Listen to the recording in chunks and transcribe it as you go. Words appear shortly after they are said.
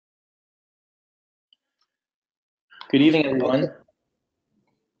Good evening, everyone.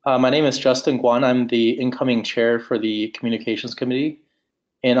 My name is Justin Guan. I'm the incoming chair for the Communications Committee.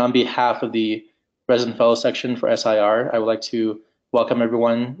 And on behalf of the Resident Fellow section for SIR, I would like to welcome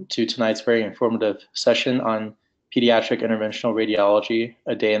everyone to tonight's very informative session on Pediatric Interventional Radiology,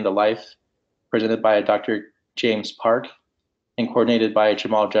 A Day in the Life, presented by Dr. James Park and coordinated by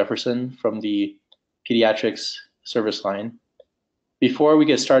Jamal Jefferson from the Pediatrics Service Line. Before we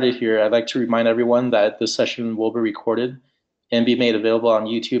get started here, I'd like to remind everyone that this session will be recorded and be made available on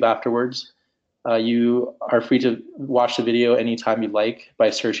YouTube afterwards. You are free to watch the video anytime you like by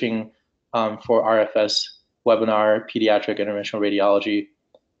searching for RFS webinar Pediatric Interventional Radiology.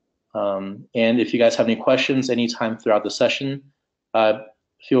 And if you guys have any questions anytime throughout the session,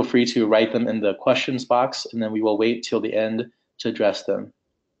 feel free to write them in the questions box, and then we will wait till the end to address them.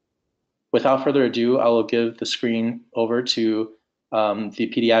 Without further ado, I will give the screen over to the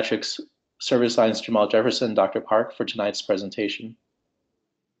Pediatrics Service Line's Jamal Jefferson and Dr. Park for tonight's presentation.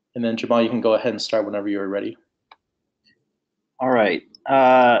 And then Jamal, you can go ahead and start whenever you're ready. All right.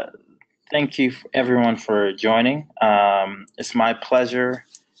 Thank you everyone for joining. It's my pleasure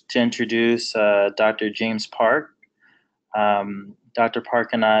to introduce Dr. James Park. Dr.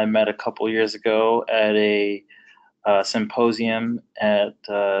 Park and I met a couple years ago at a symposium at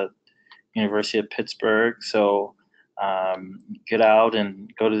University of Pittsburgh. So get out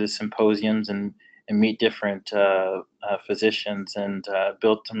and go to the symposiums and meet different physicians and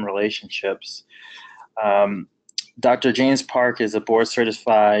build some relationships. Dr. James Park is a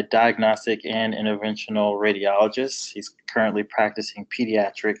board-certified diagnostic and interventional radiologist. He's currently practicing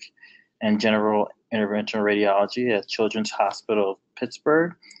pediatric and general interventional radiology at Children's Hospital of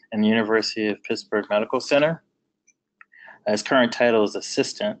Pittsburgh and the University of Pittsburgh Medical Center. His current title is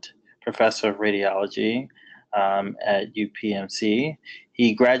Assistant Professor of Radiology at UPMC.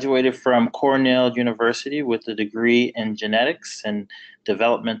 He graduated from Cornell University with a degree in genetics and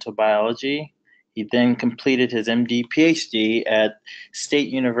developmental biology. He then completed his MD PhD at State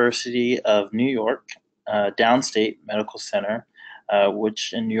University of New York, Downstate Medical Center,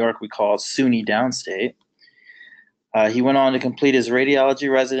 which in New York we call SUNY Downstate. He went on to complete his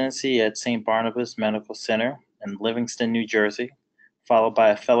radiology residency at St. Barnabas Medical Center in Livingston, New Jersey, followed by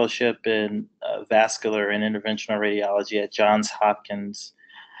a fellowship in vascular and interventional radiology at Johns Hopkins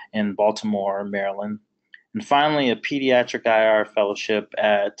in Baltimore, Maryland, and finally a pediatric IR fellowship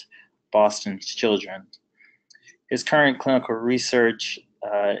at Boston Children's. His current clinical research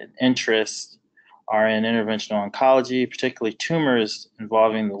interests are in interventional oncology, particularly tumors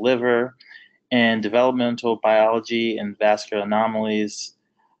involving the liver, and developmental biology and vascular anomalies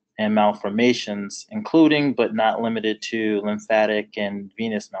and malformations, including but not limited to lymphatic and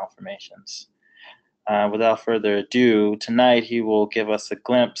venous malformations. Without further ado, tonight he will give us a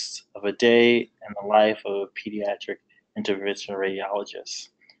glimpse of a day in the life of a pediatric interventional radiologist.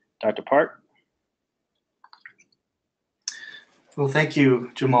 Dr. Park? Well, thank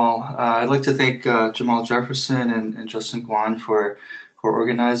you, Jamal. I'd like to thank Jamal Jefferson and Justin Guan for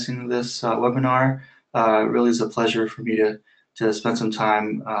organizing this webinar. It really is a pleasure for me to spend some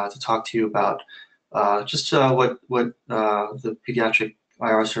time to talk to you about just what the pediatric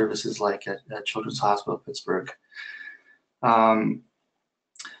IR service is like at Children's Hospital of Pittsburgh.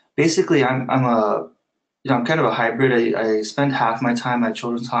 Basically, I'm kind of a hybrid. I spend half my time at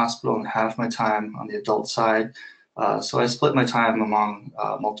Children's Hospital and half my time on the adult side. So I split my time among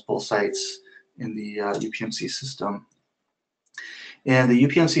multiple sites in the UPMC system. And the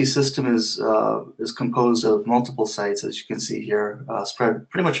UPMC system is composed of multiple sites, as you can see here, spread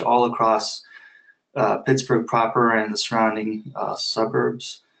pretty much all across Pittsburgh proper and the surrounding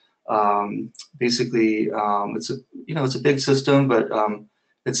suburbs. Basically, it's a big system, but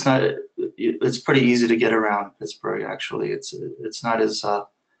it's pretty easy to get around Pittsburgh. Actually, it's not as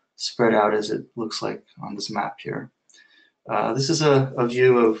spread out as it looks like on this map here. This is a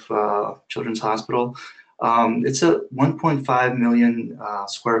view of Children's Hospital. It's a 1.5 million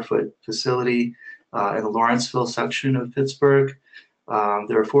square foot facility in the Lawrenceville section of Pittsburgh.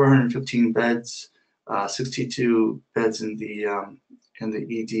 There are 415 beds, 62 beds in the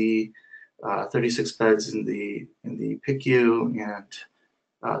ED, 36 beds in the PICU,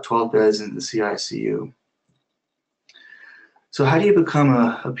 and 12 beds in the CICU. So how do you become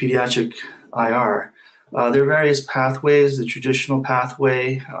a pediatric IR? There are various pathways. The traditional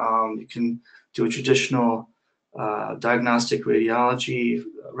pathway, you can do a traditional diagnostic radiology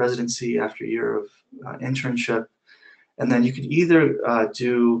residency after a year of internship. And then you could either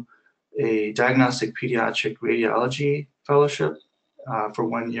do a diagnostic pediatric radiology fellowship for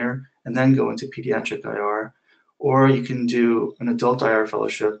 1 year and then go into pediatric IR, or you can do an adult IR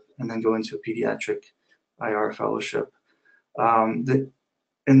fellowship and then go into a pediatric IR fellowship. In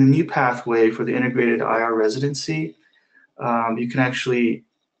the new pathway for the integrated IR residency, you can actually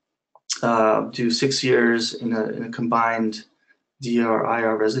do 6 years in a combined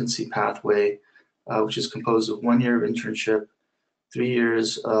DR-IR residency pathway, which is composed of 1 year of internship, 3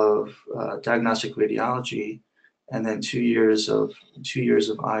 years of diagnostic radiology, and then 2 years of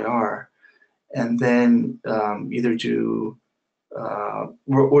IR. And then either do,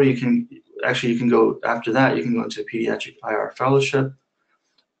 or you can go after that, you can go into a pediatric IR fellowship,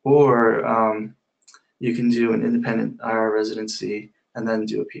 or you can do an independent IR residency and then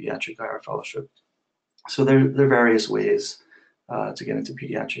do a pediatric IR fellowship. So there are various ways to get into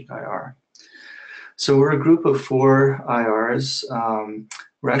pediatric IR. So we're a group of 4 IRs.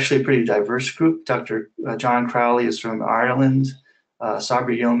 We're actually a pretty diverse group. Dr. John Crowley is from Ireland.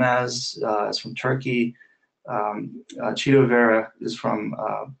 Sabri Yilmaz is from Turkey. Chito Vera is from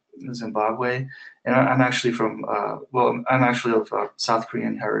Zimbabwe. And I'm actually from, I'm actually of South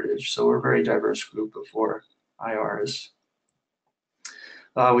Korean heritage. So we're a very diverse group of 4 IRs.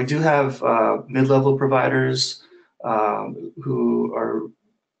 We do have mid-level providers who are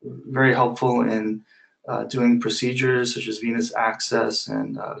very helpful in doing procedures such as venous access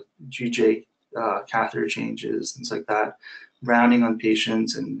and GJ catheter changes, things like that, rounding on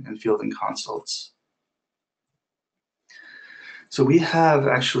patients and fielding consults. So we have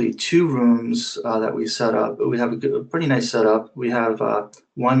actually 2 rooms that we set up. We have a pretty nice setup. We have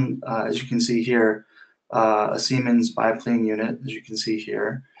one, as you can see here, a Siemens biplane unit, as you can see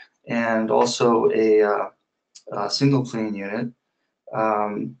here, and also a single plane unit.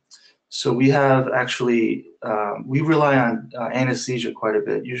 So we have actually, we rely on anesthesia quite a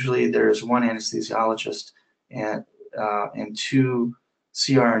bit. Usually there's 1 anesthesiologist and 2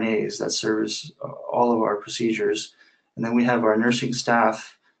 CRNAs that service all of our procedures. And then we have our nursing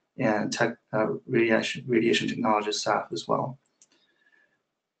staff and radiation technologist staff as well.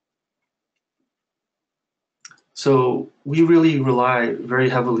 So we really rely very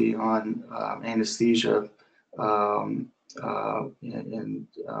heavily on anesthesia, and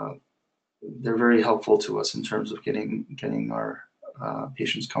they're very helpful to us in terms of getting our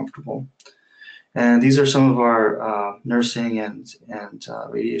patients comfortable. And these are some of our nursing and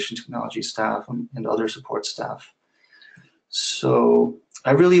radiation technology staff and other support staff. So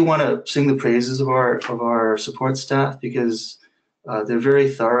I really want to sing the praises of our support staff because they're very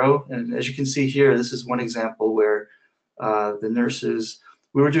thorough. And as you can see here, this is one example where the nurses,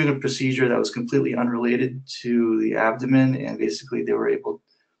 we were doing a procedure that was completely unrelated to the abdomen, and basically they were able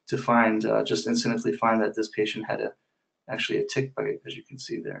to find, just incidentally find that this patient had actually a tick bite, as you can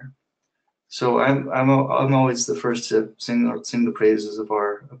see there. So I'm always the first to sing the praises of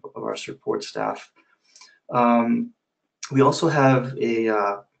our support staff. We also have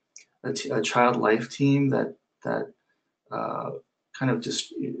a child life team that kind of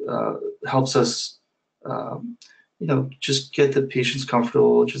just helps us, you know, just get the patients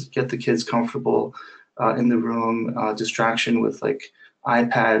comfortable, just get the kids comfortable in the room. Distraction with like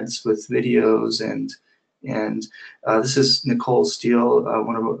iPads with videos, and this is Nicole Steele,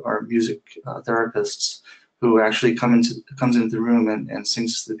 one of our music therapists, who actually comes into the room and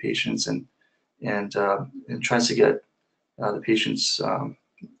sings to the patients and tries to get the patients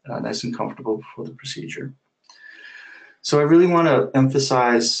nice and comfortable before the procedure. So I really want to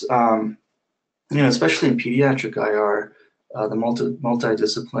emphasize, you know, especially in pediatric IR, the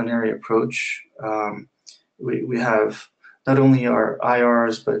multidisciplinary approach. We have not only our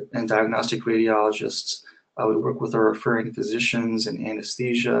IRs and diagnostic radiologists. We work with our referring physicians and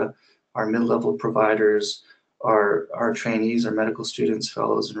anesthesia, our mid-level providers, our trainees, our medical students,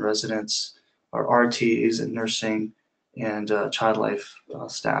 fellows, and residents, our RTs and nursing, and child life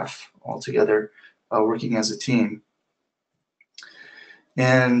staff, all together working as a team.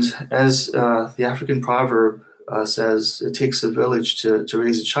 And as the African proverb says, it takes a village to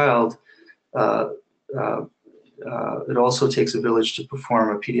raise a child. It also takes a village to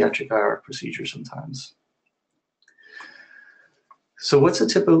perform a pediatric IR procedure sometimes. So what's a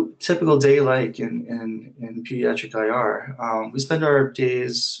typical day like in pediatric IR? We spend our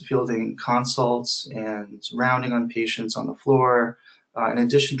days fielding consults and rounding on patients on the floor, in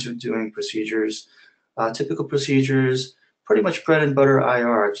addition to doing procedures. Typical procedures, pretty much bread and butter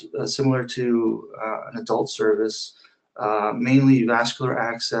IR, similar to an adult service, mainly vascular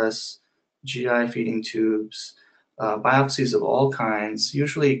access, GI feeding tubes, biopsies of all kinds,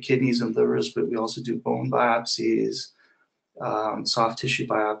 usually kidneys and livers, but we also do bone biopsies, soft tissue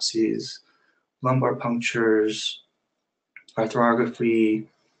biopsies, lumbar punctures, arthrography,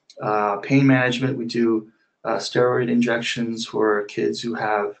 pain management. We do steroid injections for kids who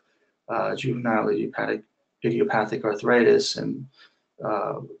have juvenile idiopathic idiopathic arthritis and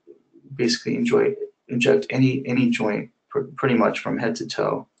basically inject any joint pretty much from head to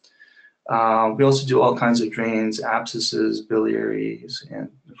toe. We also do all kinds of drains, abscesses, biliaries, and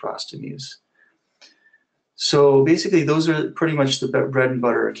nephrostomies. So basically, those are pretty much the bread and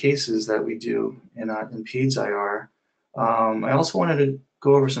butter cases that we do in PEDS IR. I also wanted to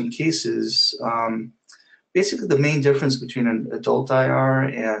go over some cases. Basically, the main difference between an adult IR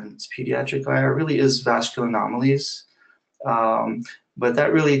and pediatric IR really is vascular anomalies. But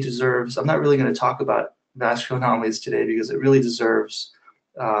that really deserves, I'm not really going to talk about vascular anomalies today because it really deserves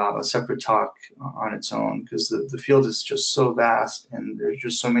a separate talk on its own, because the field is just so vast and there's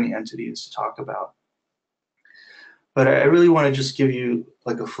just so many entities to talk about. But I really want to just give you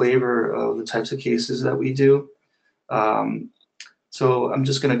like a flavor of the types of cases that we do. So I'm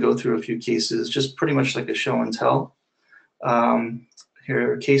just going to go through a few cases, just pretty much like a show and tell.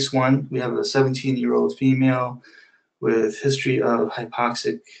 Here, case one, we have a 17-year-old female with history of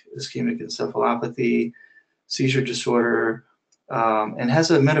hypoxic ischemic encephalopathy, seizure disorder, and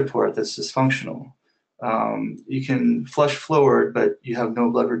has a metaport that's dysfunctional. You can flush forward, but you have no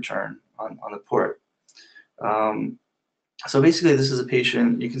blood return on the port. So basically, this is a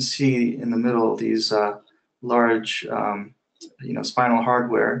patient. You can see in the middle these large, spinal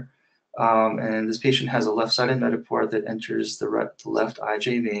hardware, and this patient has a left-sided metaport that enters the left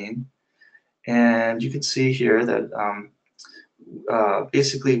IJ vein, and you can see here that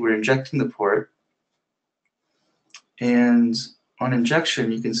basically we're injecting the port, and on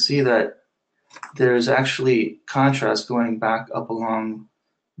injection, you can see that there's actually contrast going back up along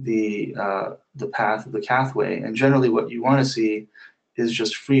the path of the cathway, and generally what you want to see is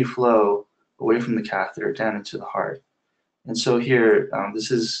just free flow away from the catheter down into the heart. And so here, this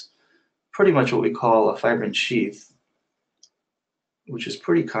is pretty much what we call a fibrin sheath, which is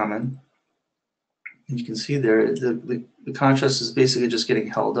pretty common. And you can see there, the contrast is basically just getting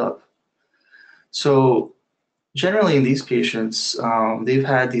held up. So generally in these patients, they've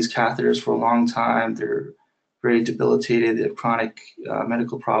had these catheters for a long time. They're very debilitated. They have chronic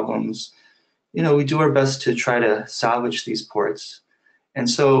medical problems. We do our best to try to salvage these ports. And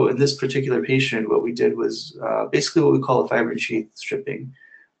so in this particular patient, what we did was basically what we call a fibrin sheath stripping.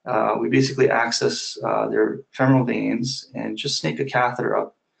 We basically access their femoral veins and just snake a catheter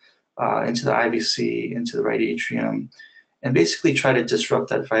up into the IVC, into the right atrium, and basically try to disrupt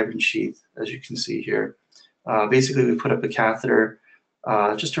that fibrin sheath, as you can see here. Basically, we put up a catheter,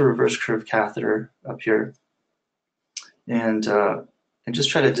 just a reverse curve catheter up here, and just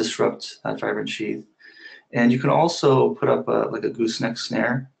try to disrupt that fibrin sheath. And you can also put up like a gooseneck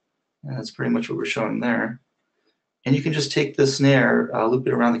snare, and that's pretty much what we're showing there. And you can just take the snare, loop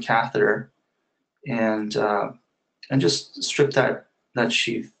it around the catheter, and just strip that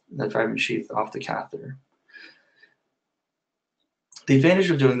sheath, that fibrin sheath, off the catheter. The advantage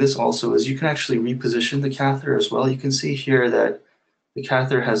of doing this also is you can actually reposition the catheter as well. You can see here that the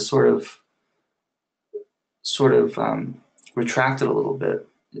catheter has sort of retracted a little bit.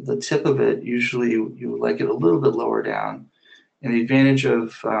 The tip of it, usually you would like it a little bit lower down. And the advantage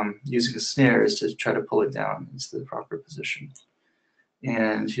of using a snare is to try to pull it down into the proper position.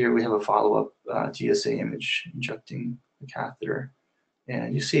 And here we have a follow-up DSA image injecting the catheter.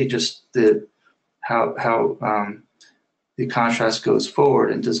 And you see just how the contrast goes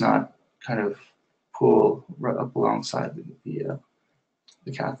forward and does not kind of pull right up alongside the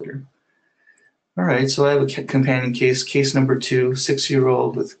catheter. All right, so I have a companion case number 2,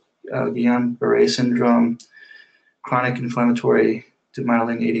 6-year-old with Guillain-Barré syndrome, chronic inflammatory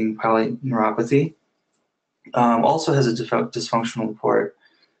demyelinating polyneuropathy. Also has a dysfunctional port,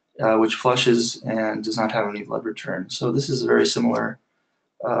 which flushes and does not have any blood return. So this is a very similar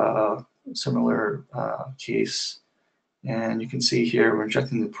case. And you can see here we're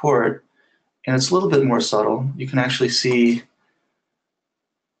injecting the port, and it's a little bit more subtle. You can actually see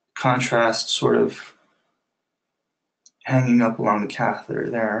contrast sort of hanging up along the catheter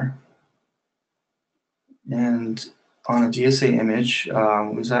there. And on a DSA image,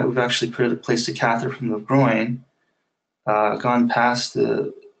 we've actually placed a catheter from the groin, gone past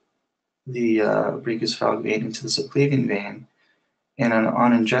the brachiocephalic vein into the subclavian vein, and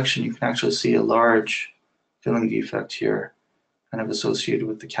on injection, you can actually see a large filling defect here, kind of associated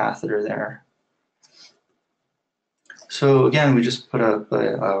with the catheter there. So again, we just put up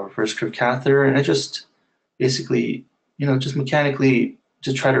a reverse curve catheter, and I just basically, just mechanically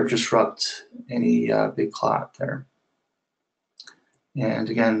to try to disrupt any big clot there. And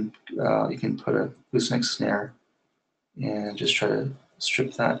again, you can put a gooseneck snare and just try to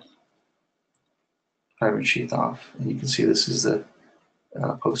strip that fibrin sheath off. And you can see this is the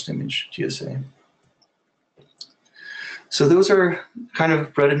post-image GSA. So those are kind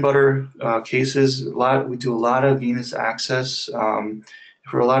of bread and butter cases. We do a lot of venous access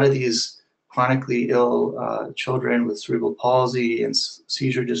for a lot of these chronically ill children with cerebral palsy and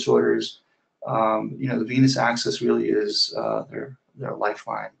seizure disorders. The venous access really is their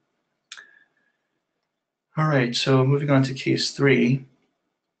lifeline. All right, so moving on to case 3.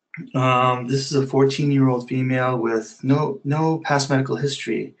 This is a 14-year-old female with no past medical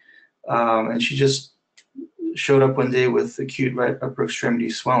history, and she just showed up one day with acute right upper extremity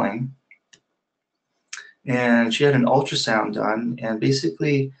swelling, and she had an ultrasound done, and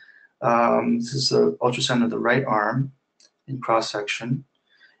basically this is the ultrasound of the right arm in cross-section,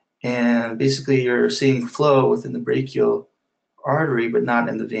 and basically you're seeing flow within the brachial artery but not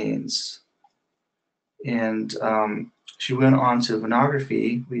in the veins. And she went on to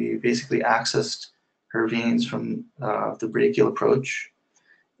venography. We basically accessed her veins from the brachial approach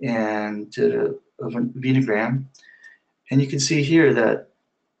and did a venogram. And you can see here that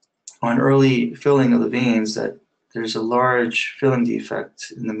on early filling of the veins that there's a large filling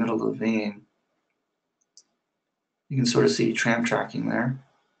defect in the middle of the vein. You can sort of see tram tracking there.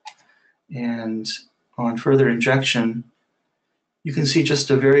 And on further injection, you can see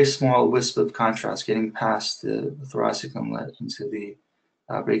just a very small wisp of contrast getting past the thoracic inlet into the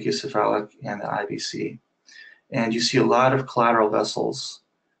brachiocephalic and the IVC. And you see a lot of collateral vessels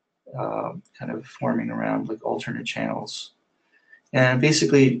kind of forming around like alternate channels. And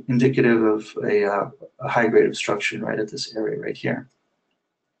basically indicative of a high-grade obstruction right at this area right here.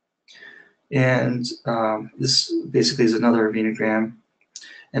 And this basically is another venogram.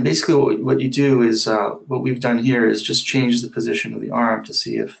 And basically what you do is, what we've done here is just change the position of the arm to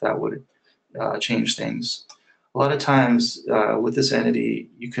see if that would change things. A lot of times with this entity,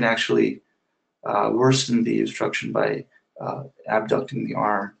 you can actually worsen the obstruction by abducting the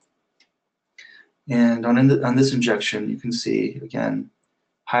arm. And on this injection, you can see, again,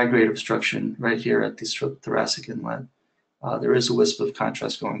 high-grade obstruction right here at the thoracic inlet. There is a wisp of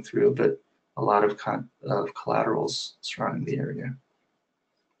contrast going through, but a lot of collaterals surrounding the area.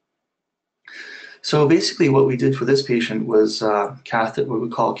 So basically what we did for this patient was what we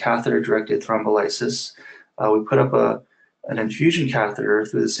call catheter-directed thrombolysis. We put up an infusion catheter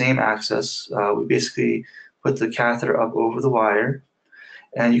through the same access. We basically put the catheter up over the wire,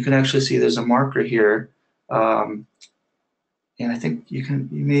 and you can actually see there's a marker here. And I think you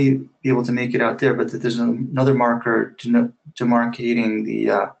may be able to make it out there, but there's another marker demarcating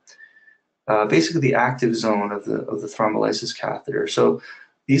the basically the active zone of the thrombolysis catheter. So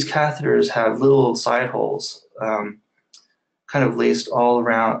these catheters have little side holes, kind of laced all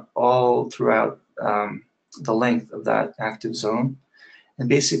throughout the length of that active zone. And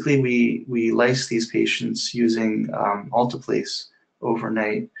basically we lyse these patients using alteplase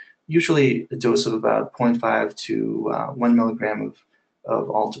overnight, usually a dose of about 0.5 to 1 milligram of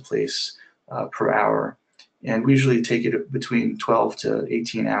alteplase per hour. And we usually take it between 12 to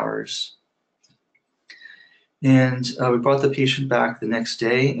 18 hours. And we brought the patient back the next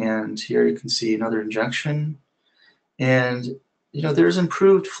day, and here you can see another injection. And there's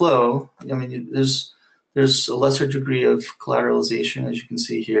improved flow. I mean, there's a lesser degree of collateralization, as you can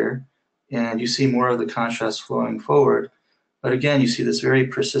see here, and you see more of the contrast flowing forward. But again, you see this very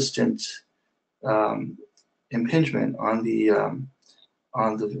persistent impingement on the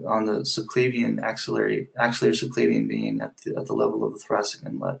subclavian axillary subclavian vein at the level of the thoracic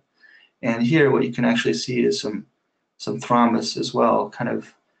inlet. And here, what you can actually see is some thrombus as well, kind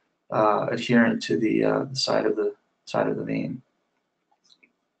of adherent to the side of the vein.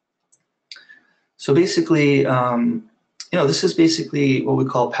 So basically, this is basically what we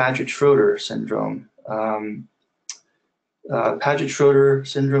call Paget-Schroeder syndrome. Paget-Schroeder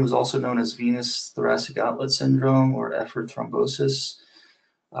syndrome is also known as venous thoracic outlet syndrome or Effort thrombosis.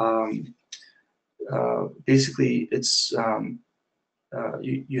 Basically, it's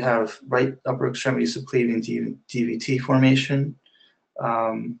you have right upper extremity subclavian DVT formation,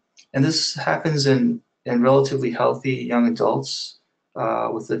 and this happens in relatively healthy young adults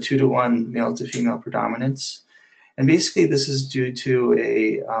with a 2-to-1 male to female predominance. And basically, this is due to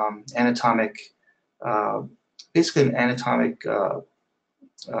a anatomic impingement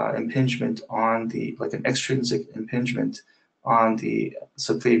on like an extrinsic impingement on the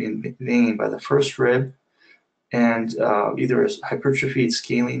subclavian vein by the first rib, and either a hypertrophied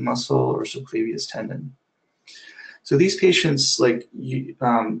scalene muscle or subclavius tendon. So these patients, like we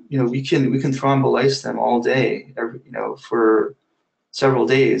can thrombolyse them all day, for several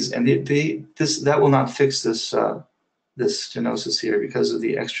days, and that will not fix this stenosis here because of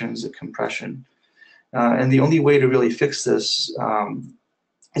the extrinsic compression. And the only way to really fix this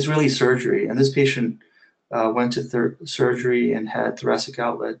is really surgery. And this patient went to surgery and had thoracic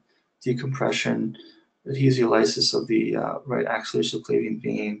outlet decompression, adhesiolysis of the right axillary subclavian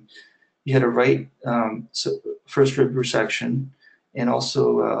vein. He had a right first rib resection and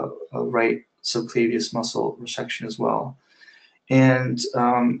also a right subclavius muscle resection as well. And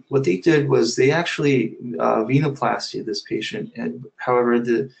what they did was they actually venoplasty this patient. And, however,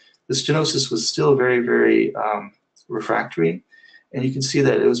 the stenosis was still very, very refractory. And you can see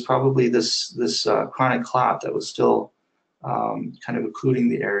that it was probably this chronic clot that was still kind of occluding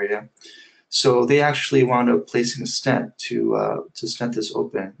the area. So they actually wound up placing a stent to stent this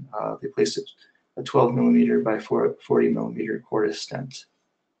open. They placed a 12 millimeter by 40 millimeter Cordis stent.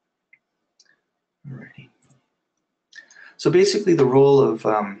 Alrighty. So basically, the role of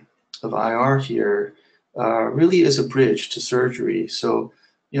IR here really is a bridge to surgery. So,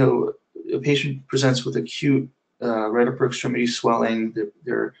 you know, a patient presents with acute right upper extremity swelling,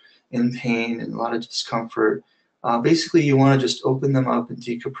 they're in pain and a lot of discomfort. Basically, you want to just open them up and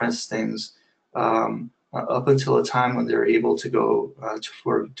decompress things up until a time when they're able to go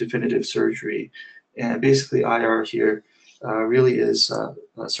for definitive surgery. And basically, IR here really is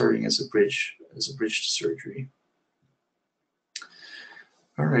serving as a bridge to surgery.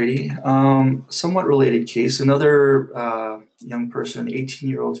 Alrighty, somewhat related case. Another young person,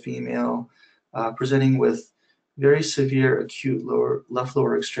 18-year-old female, presenting with very severe acute left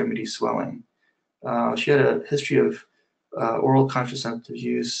lower extremity swelling. She had a history of oral contraceptive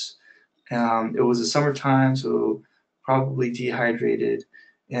use. It was the summertime, so probably dehydrated.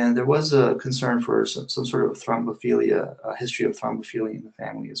 And there was a concern for some sort of thrombophilia, a history of thrombophilia in the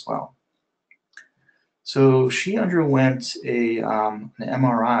family as well. So she underwent an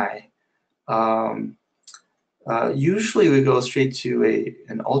MRI. Usually we go straight to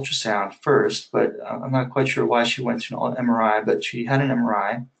an ultrasound first, but I'm not quite sure why she went to an MRI, but she had an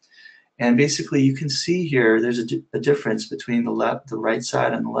MRI. And basically you can see here, there's a difference between the right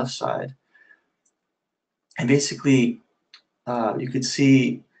side and the left side. And basically you could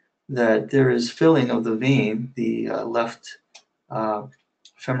see that there is filling of the vein, the left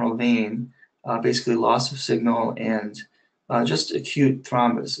femoral vein, basically loss of signal and just acute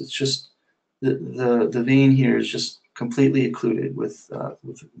thrombus. It's just the vein here is just completely occluded with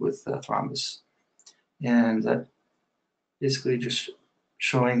thrombus, and that basically just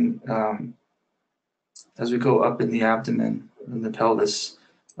showing as we go up in the abdomen and the pelvis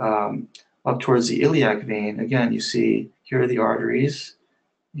up towards the iliac vein. Again, you see here are the arteries,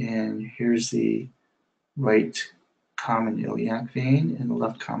 and here's the right common iliac vein and the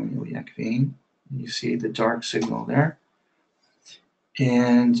left common iliac vein. And you see the dark signal there.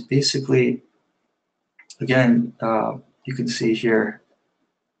 And basically, again, you can see here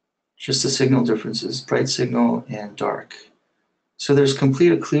just the signal differences, bright signal and dark. So there's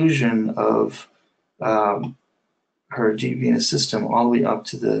complete occlusion of her deep venous system all the way up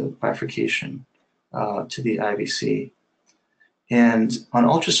to the bifurcation to the IVC. And on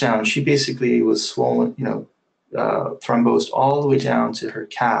ultrasound, she basically was swollen, you know, thrombosed all the way down to her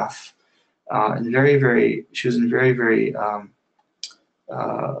calf, and she was in very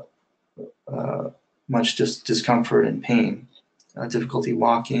much discomfort and pain, difficulty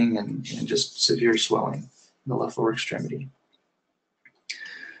walking, and just severe swelling in the left lower extremity.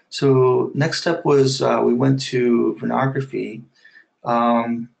 So next step was we went to venography.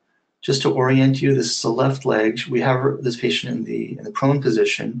 Just to orient you, this is the left leg. We have this patient in the prone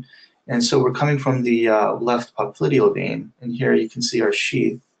position. And so we're coming from the left popliteal vein, and here you can see our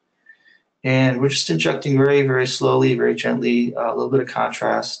sheath. And we're just injecting very slowly, very gently, a little bit of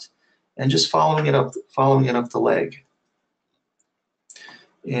contrast, and just following it up the leg.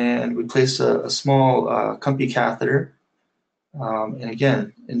 And we place a small Cumpy catheter, and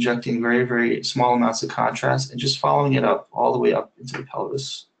again, injecting very small amounts of contrast, and just following it up all the way up into the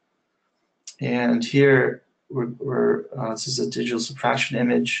pelvis. And here this is a digital subtraction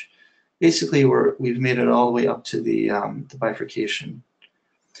image. Basically, we've made it all the way up to the bifurcation.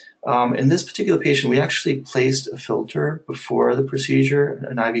 In this particular patient, we actually placed a filter before the procedure,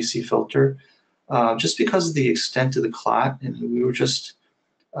 an IVC filter, just because of the extent of the clot. And we were just,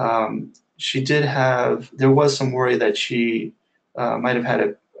 there was some worry that she might have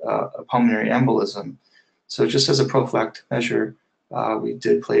had a pulmonary embolism. So just as a prophylactic measure, we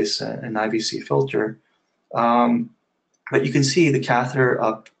did place an IVC filter. But you can see the catheter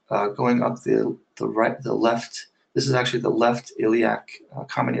going up the left. This is actually the left iliac,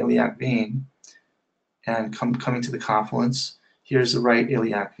 common iliac vein, and coming to the confluence. Here's the right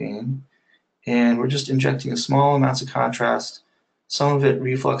iliac vein, and we're just injecting a small amounts of contrast. Some of it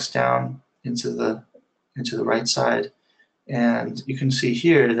reflux down into the right side, and you can see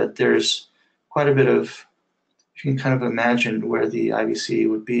here that there's quite a bit of if you can kind of imagine where the IVC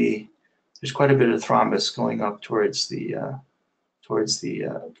would be, there's quite a bit of thrombus going up towards the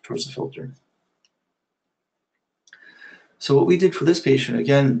filter. So what we did for this patient,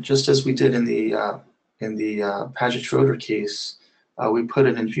 again, just as we did in the Paget-Schroeder case, we put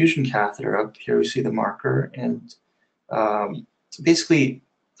an infusion catheter up. Here we see the marker, and basically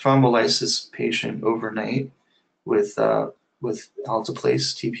thrombolyzed this patient overnight with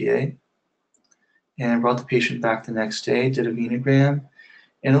alteplase TPA, and brought the patient back the next day, did a venogram,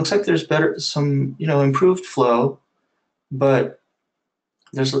 and it looks like there's some improved flow, but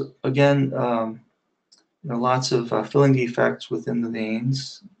there's again lots of filling defects within the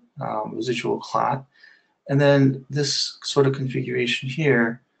veins, residual clot, and then this sort of configuration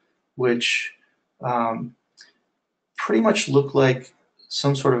here, which pretty much looked like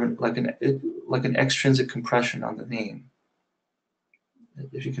some sort of like an extrinsic compression on the vein.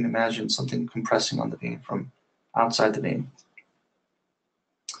 If you can imagine something compressing on the vein from outside the vein.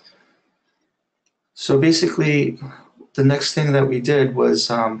 So basically, the next thing that we did was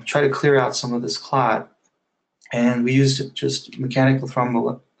try to clear out some of this clot, and we used just mechanical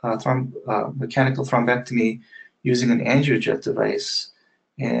thrombectomy using an angiojet device.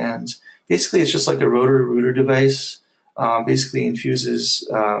 And basically, it's just like a rotary router device. Basically infuses.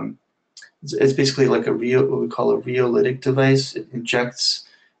 It's basically like what we call a rheolytic device. It injects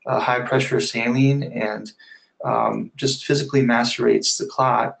high pressure saline and just physically macerates the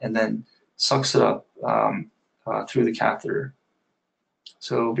clot and then sucks it up through the catheter.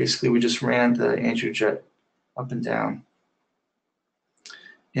 So basically we just ran the angiojet up and down.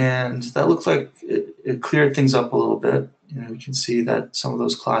 And that looked like it cleared things up a little bit. You can see that some of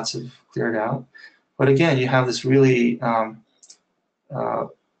those clots have cleared out. But again, you have this really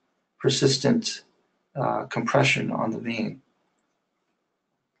persistent compression on the vein.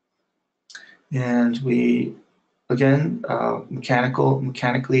 And we, again,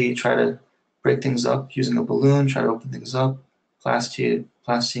 mechanically try to break things up using a balloon, try to open things up,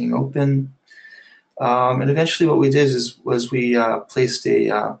 plasticine open. And eventually what we did was we placed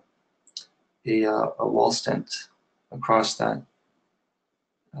a wall stent across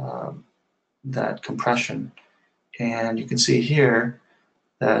that compression. And you can see here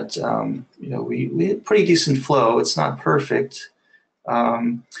that we had pretty decent flow. It's not perfect.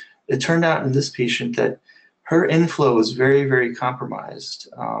 It turned out in this patient that her inflow is very, very compromised.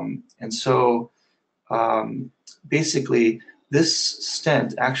 And so basically this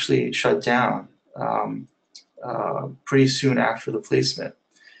stent actually shut down pretty soon after the placement,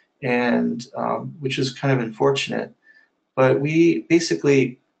 and which is kind of unfortunate. But we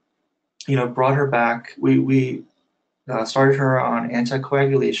basically brought her back. We started her on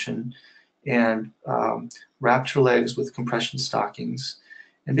anticoagulation and wrapped her legs with compression stockings,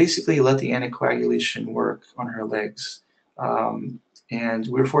 and basically let the anticoagulation work on her legs. And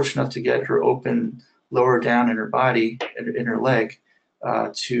we were fortunate enough to get her open lower down in her body, in her leg,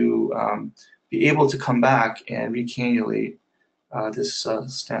 to be able to come back and recannulate this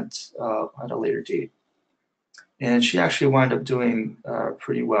stent at a later date. And she actually wound up doing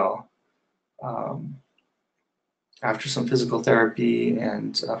pretty well after some physical therapy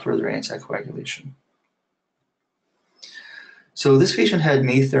and further anticoagulation. So this patient had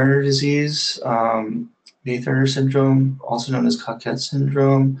May-Thurner disease, May-Thurner syndrome, also known as Coquette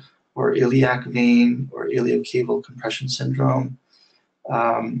syndrome, or iliac vein or iliocaval compression syndrome.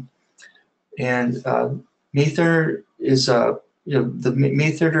 May-Thurner is, the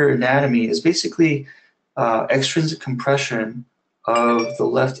May-Thurner anatomy is basically extrinsic compression of the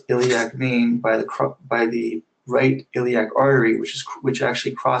left iliac vein by the right iliac artery, which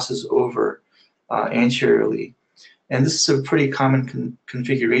actually crosses over anteriorly. And this is a pretty common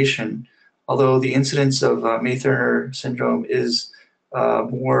configuration, although the incidence of May-Thurner syndrome is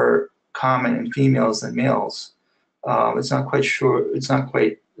more common in females than males. It's not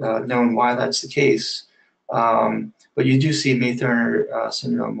quite known why that's the case, but you do see May-Thurner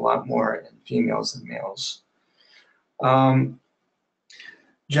syndrome a lot more in females than males.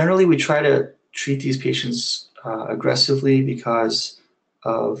 Generally, we try to treat these patients aggressively because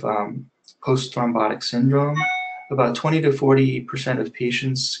of post-thrombotic syndrome. About 20 to 40% of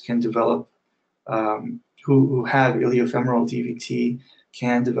patients can develop, who have iliofemoral DVT,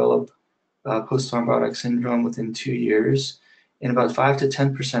 can develop post-thrombotic syndrome within 2 years. And about 5 to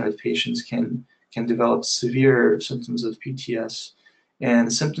 10% of patients can develop severe symptoms of PTS. And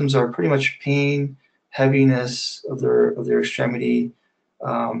the symptoms are pretty much pain, heaviness of their extremity,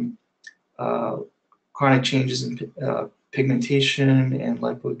 chronic changes in pigmentation, and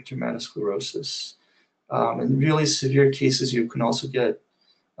lipodermatosclerosis. In really severe cases, you can also get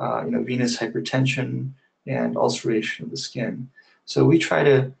venous hypertension, and ulceration of the skin. So we try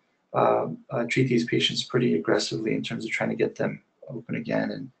to treat these patients pretty aggressively in terms of trying to get them open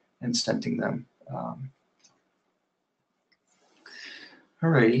again and stenting them.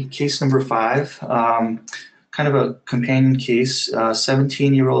 Alrighty, case number 5, kind of a companion case,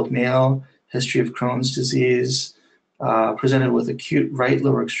 17-year-old male, history of Crohn's disease, presented with acute right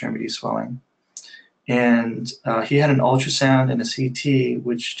lower extremity swelling. And he had an ultrasound and a CT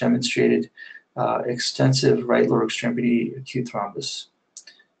which demonstrated extensive right lower extremity acute thrombus.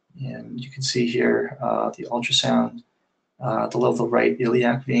 And you can see here the ultrasound, the level of the right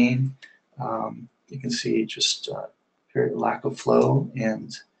iliac vein. You can see just very lack of flow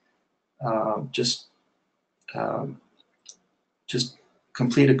and just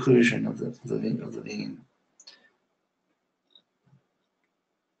complete occlusion of the vein.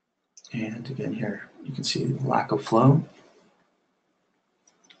 And again here, you can see lack of flow.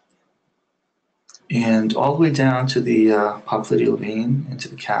 And all the way down to the popliteal vein into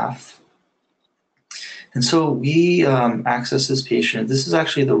the calf. And so we access this patient. This is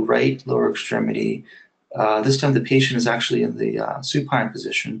actually the right lower extremity. This time the patient is actually in the supine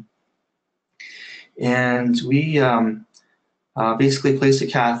position. And we basically placed a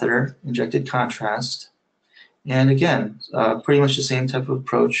catheter, injected contrast. And again, pretty much the same type of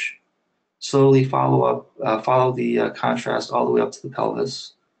approach. Slowly follow the contrast all the way up to the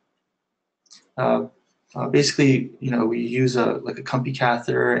pelvis. Basically, we use like a Comfy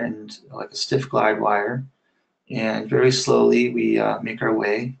catheter and like a stiff glide wire, and very slowly we make our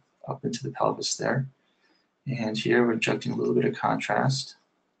way up into the pelvis there. And here we're injecting a little bit of contrast.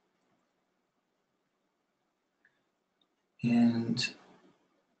 And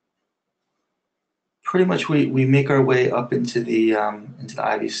pretty much we make our way up into the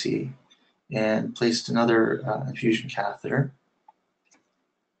IVC and placed another infusion catheter.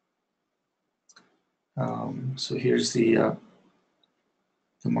 So here's the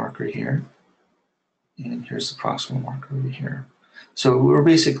marker here, and here's the proximal marker over here. So we're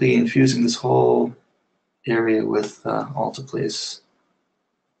basically infusing this whole area with alteplase.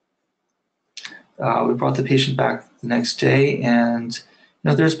 We brought the patient back the next day, and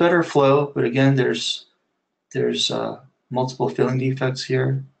there's better flow, but again, there's multiple filling defects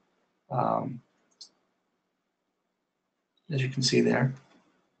here, as you can see there.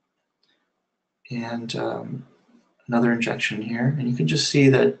 And another injection here, and you can just see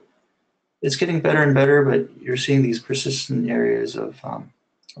that it's getting better and better, but you're seeing these persistent areas of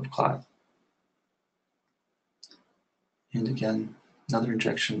clot. And again, another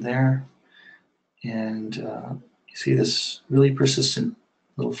injection there, and you see this really persistent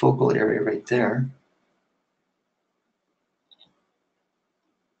little focal area right there.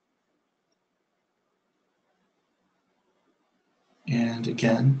 And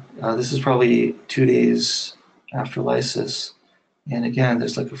again, this is probably 2 days after lysis. And again,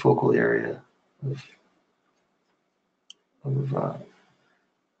 there's like a focal area of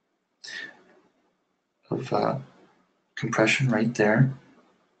compression right there.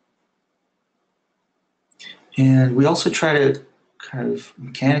 And we also try to kind of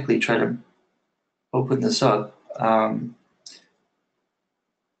mechanically try to open this up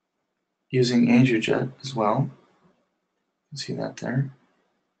using angiojet as well. You can see that there.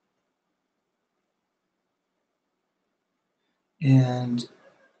 And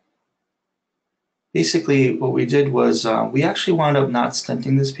basically what we did was we actually wound up not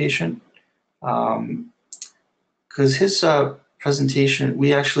stenting this patient because his presentation,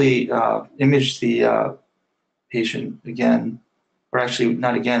 we actually imaged the patient again, or actually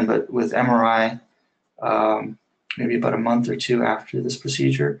not again, but with MRI maybe about a month or 2 after this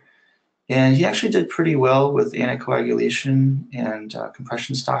procedure. And he actually did pretty well with anticoagulation and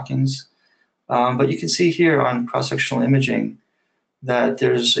compression stockings. But you can see here on cross-sectional imaging that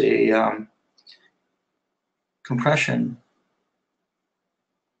there's a compression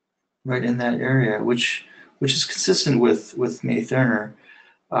right in that area, which is consistent with May-Thurner.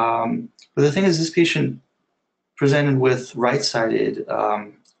 But the thing is, this patient presented with right-sided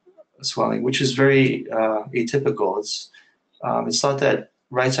swelling, which is very atypical. It's thought that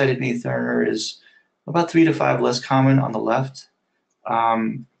right-sided May-Thurner is about 3 to 5 less common on the left.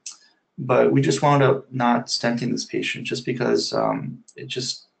 But we just wound up not stenting this patient just because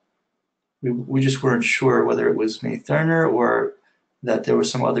we just weren't sure whether it was May-Thurner or that there was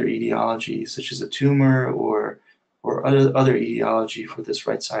some other etiology, such as a tumor or other etiology for this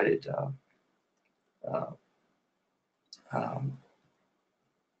right-sided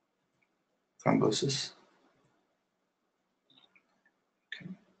thrombosis. Okay.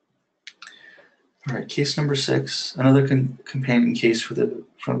 All right, case number 6, another companion case to the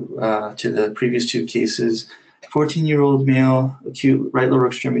previous 2 cases. 14-year-old male, acute right lower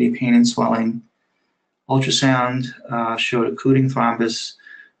extremity pain and swelling. Ultrasound showed occluding thrombus,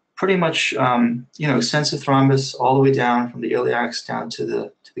 pretty much extensive thrombus all the way down from the iliacs down to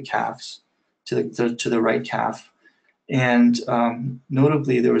the calves, to the right calf. And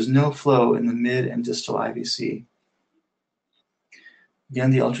notably, there was no flow in the mid and distal IVC.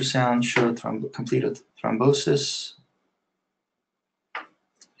 Again, the ultrasound showed completed thrombosis.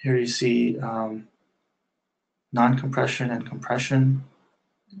 Here you see non-compression and compression.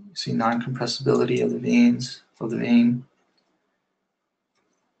 You see non-compressibility of the vein.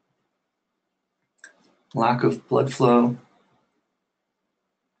 Lack of blood flow.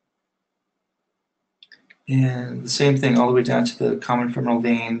 And the same thing all the way down to the common femoral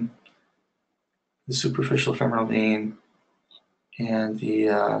vein, the superficial femoral vein, and the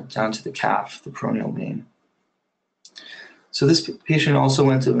down to the calf, the peroneal vein. So this patient also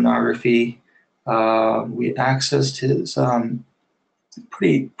went to venography. We accessed his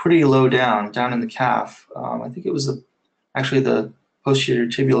pretty low down in the calf. I think it was actually the posterior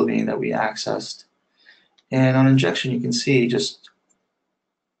tibial vein that we accessed. And on injection, you can see just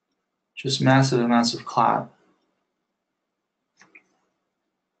massive amounts of clot.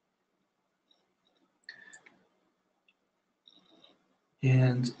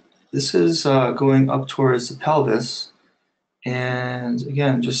 And this is going up towards the pelvis. And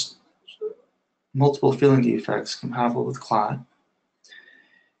again, just multiple filling defects compatible with clot.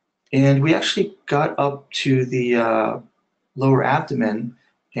 And we actually got up to the lower abdomen,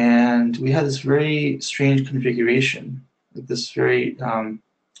 and we had this very strange configuration, like this very kind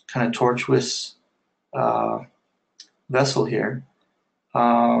of tortuous vessel here.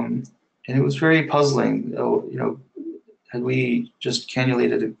 And it was very puzzling. Had we just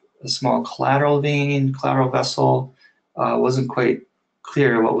cannulated a small collateral vein, collateral vessel, wasn't quite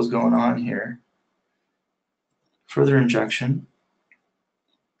clear what was going on here. Further injection.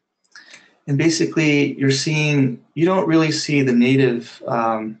 And basically, you don't really see the native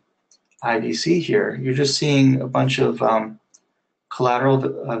IVC here. You're just seeing a bunch of collateral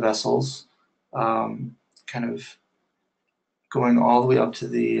vessels kind of going all the way up to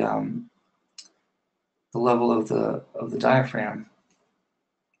the level of the diaphragm.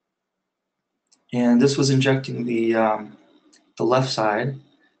 And this was injecting the left side.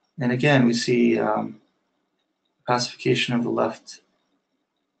 And again, we see pacification of the left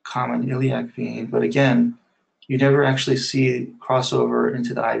common iliac vein, but again, you never actually see crossover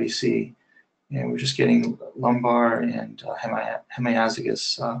into the IVC, and we're just getting lumbar and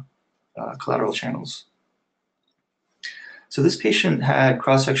hemiazygous collateral channels. So this patient had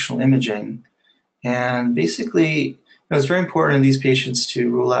cross-sectional imaging, and basically, it's very important in these patients to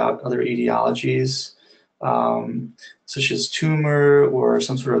rule out other etiologies, such as tumor or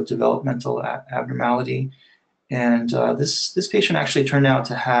some sort of developmental abnormality. And this patient actually turned out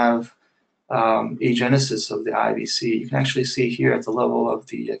to have agenesis of the IVC. You can actually see here at the level of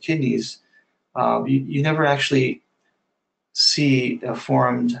the kidneys, you never actually see a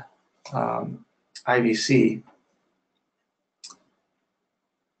formed IVC.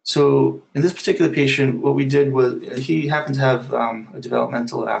 So in this particular patient, what we did was he happened to have a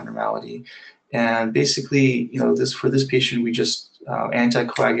developmental abnormality, and basically, for this patient, we just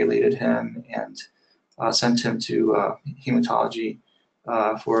anticoagulated him and sent him to hematology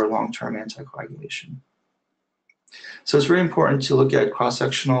for long-term anticoagulation. So it's very important to look at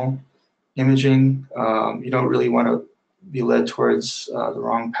cross-sectional imaging. You don't really want to be led towards the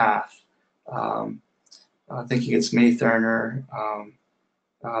wrong path, thinking it's May-Thurner.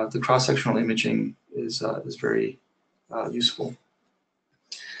 The cross-sectional imaging is very useful.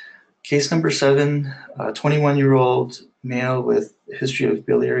 Case number 7, 21-year-old male with a history of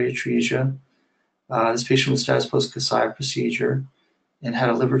biliary atresia. This patient was status post-Kasai procedure and had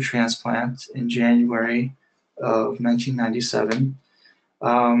a liver transplant in January of 1997.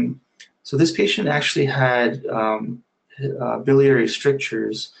 So this patient actually had biliary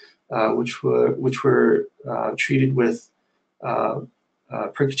strictures, which were treated with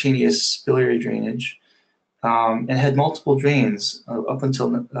percutaneous biliary drainage, and had multiple drains up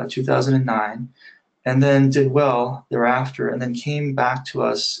until 2009. And then did well thereafter, and then came back to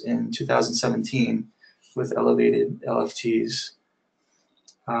us in 2017 with elevated LFTs.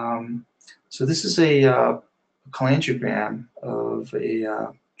 So this is a cholangiogram of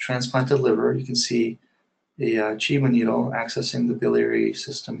a transplanted liver. You can see a Chiba needle accessing the biliary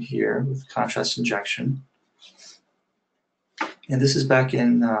system here with contrast injection. And this is back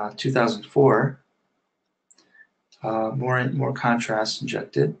in 2004. More contrast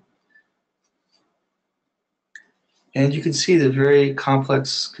injected. And you can see the very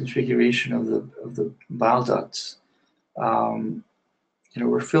complex configuration of the bile ducts.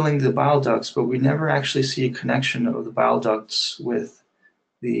 We're filling the bile ducts, but we never actually see a connection of the bile ducts with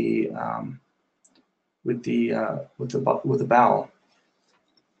the bowel.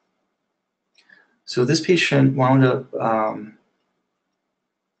 So this patient wound up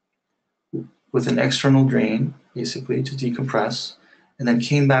with an external drain, basically to decompress, and then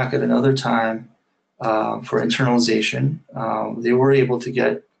came back at another time for internalization. They were able to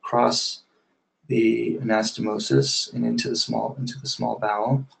get across the anastomosis and into the small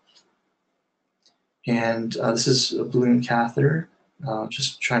bowel. And this is a balloon catheter,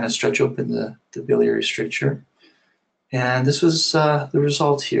 just trying to stretch open the biliary stricture. And this was the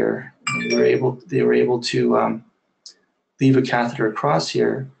result here. They were able to leave a catheter across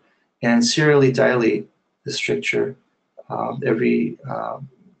here and serially dilate the stricture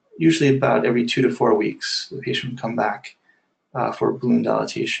usually about every 2 to 4 weeks. The patient would come back for balloon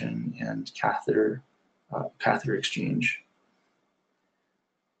dilatation and catheter exchange.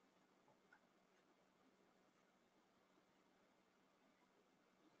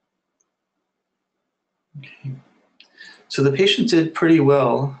 Okay. So the patient did pretty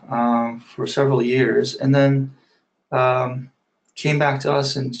well for several years, and then came back to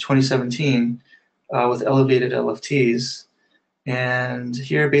us in 2017 with elevated LFTs. And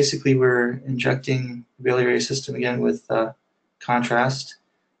here, basically, we're injecting the biliary system again with contrast.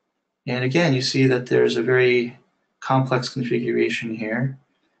 And again, you see that there's a very complex configuration here,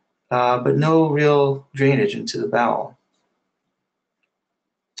 but no real drainage into the bowel.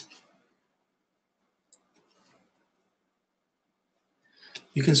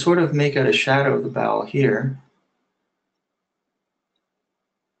 You can sort of make out a shadow of the bowel here.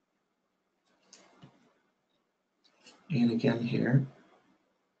 And again here.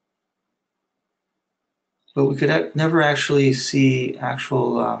 But we could never actually see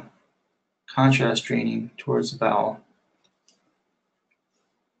actual contrast draining towards the bowel.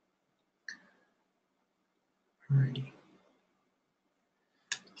 Alrighty.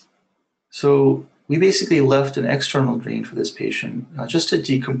 So we basically left an external drain for this patient just to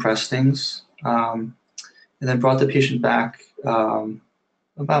decompress things, and then brought the patient back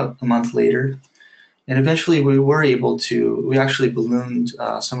about a month later. And eventually we actually ballooned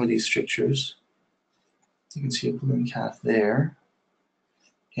some of these strictures. You can see a balloon cath there,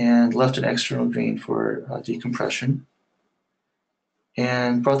 and left an external drain for decompression.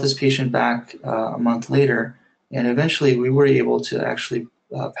 And brought this patient back a month later, and eventually we were able to actually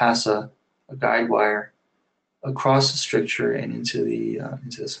pass a guide wire across the stricture and into the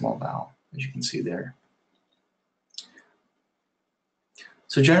small bowel, as you can see there.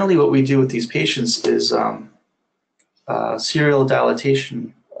 So generally what we do with these patients is serial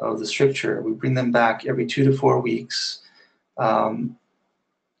dilatation of the stricture. We bring them back every 2 to 4 weeks. Through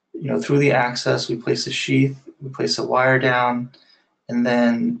the access, we place a sheath, we place a wire down, and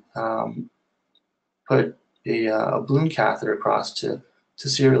then put a balloon catheter across to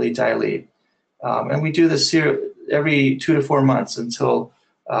serially dilate. And we do this every 2 to 4 months until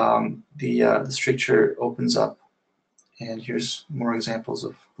the stricture opens up. And here's more examples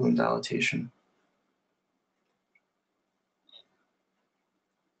of balloon dilatation.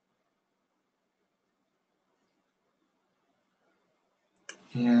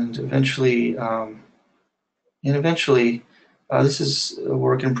 And eventually, this is a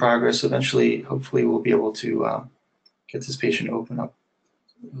work in progress. Eventually, hopefully, we'll be able to get this patient opened up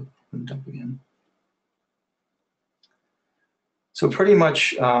again. So pretty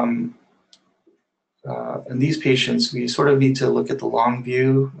much in these patients, we sort of need to look at the long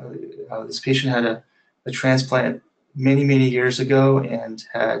view. This patient had a transplant many, many years ago and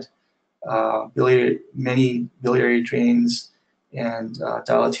had many biliary drains and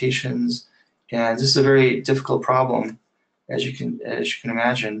dilatations. And this is a very difficult problem, as you can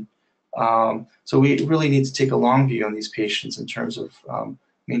imagine. So we really need to take a long view on these patients in terms of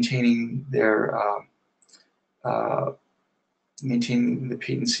maintaining their maintaining the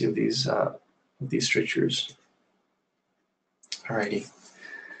patency of these strictures. Alrighty.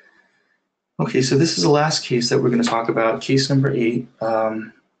 Okay, so this is the last case that we're going to talk about, case number 8.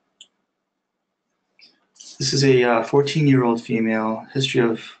 This is a 14-year-old female, history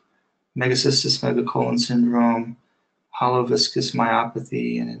of megacystis megacolon syndrome, hollow viscous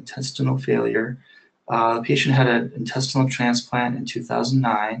myopathy, and intestinal failure. The patient had an intestinal transplant in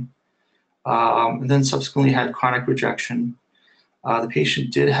 2009, and then subsequently had chronic rejection. The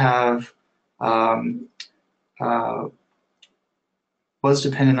patient did have, was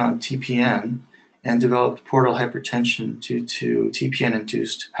dependent on TPN and developed portal hypertension due to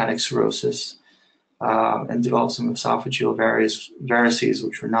TPN-induced hepatic cirrhosis. and developed some esophageal varices,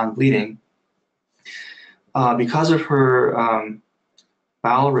 which were non-bleeding. Because of her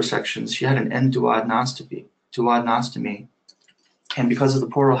bowel resections, she had an endoduodenostomy, and because of the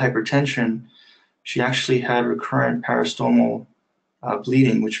portal hypertension, she actually had recurrent peristomal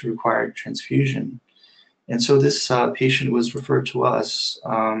bleeding, which required transfusion. And so this patient was referred to us.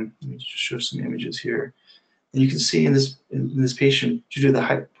 Let me just show some images here. And you can see in this patient, due to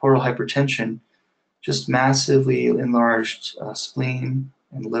the portal hypertension, just massively enlarged spleen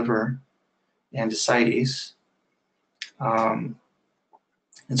and liver and ascites. And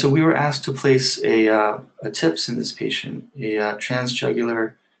so we were asked to place a TIPS in this patient, a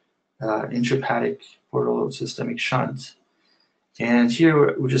transjugular intrahepatic portal systemic shunt. And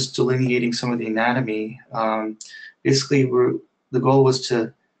here we're just delineating some of the anatomy. Basically, the goal was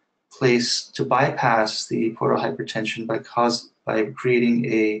to bypass the portal hypertension by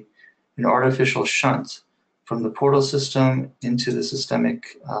creating an artificial shunt from the portal system into the systemic,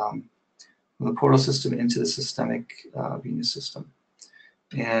 venous system.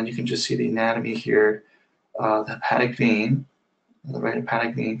 And you can just see the anatomy here, the hepatic vein, the right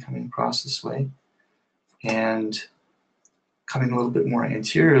hepatic vein coming across this way, and coming a little bit more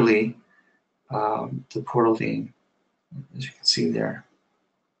anteriorly, the portal vein, as you can see there.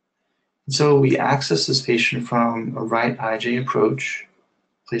 And so we access this patient from a right IJ approach,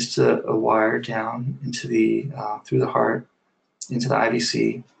 placed a wire down into through the heart, into the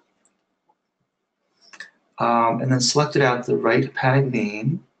IVC, and then selected out the right hepatic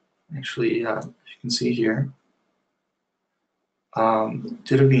vein, actually, as you can see here,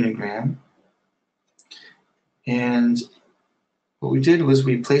 did a venogram, and what we did was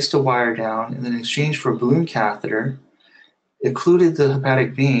we placed a wire down, and then in exchange for a balloon catheter, occluded the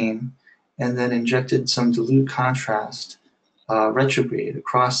hepatic vein, and then injected some dilute contrast retrograde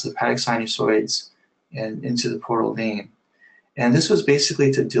across the hepatic sinusoids and into the portal vein. And this was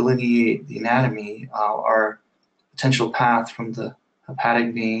basically to delineate the anatomy, our potential path from the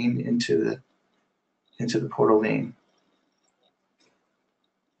hepatic vein into the portal vein.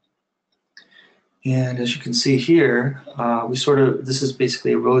 And as you can see here, this is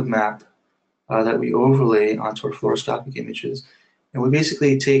basically a roadmap that we overlay onto our fluoroscopic images. And we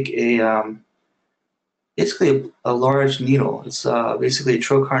basically take a large needle. It's basically a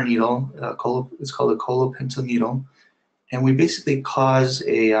trocar needle. It's called a colopinto needle. And we basically cause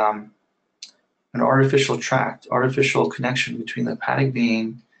an artificial connection between the hepatic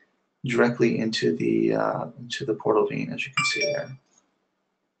vein directly into the portal vein, as you can see there.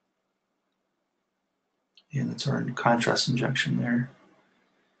 And that's our contrast injection there.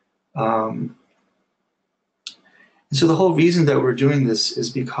 And so the whole reason that we're doing this is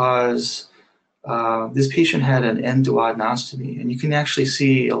because this patient had an endoduodenostomy, and you can actually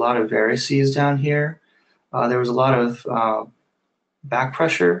see a lot of varices down here. There was a lot of back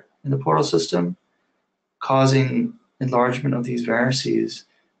pressure in the portal system, causing enlargement of these varices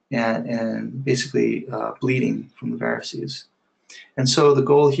and basically bleeding from the varices. And so the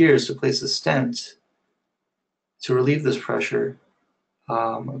goal here is to place a stent to relieve this pressure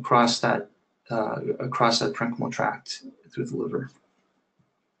across that parenchymal tract through the liver.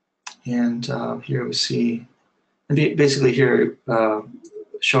 And here we see, and basically here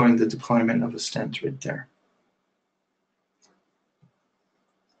showing the deployment of a stent right there.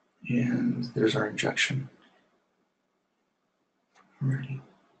 And there's our injection. Alrighty.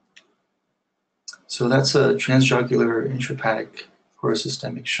 So that's a transjugular intrahepatic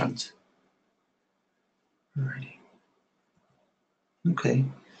porosystemic shunt. Alrighty. Okay.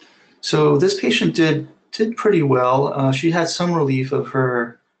 So this patient did pretty well. She had some relief of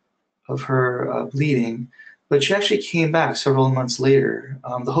her bleeding, but she actually came back several months later.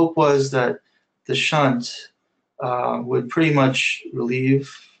 The hope was that the shunt would pretty much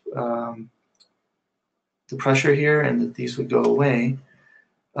relieve the pressure here and that these would go away.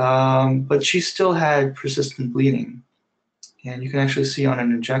 But she still had persistent bleeding. And you can actually see on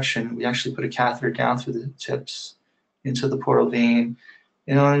an injection, we actually put a catheter down through the tips into the portal vein.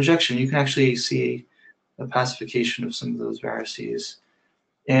 And on injection, you can actually see a pacification of some of those varices.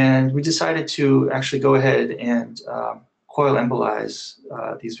 And we decided to actually go ahead and coil embolize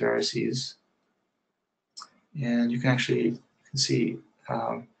these varices. And you can see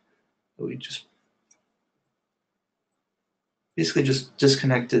we just basically just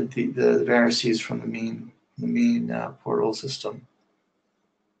disconnected the varices from the main portal system.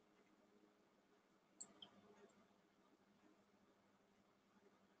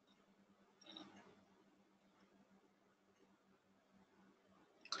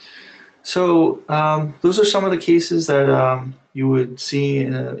 So those are some of the cases that you would see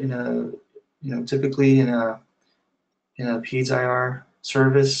in typically in a PEDS IR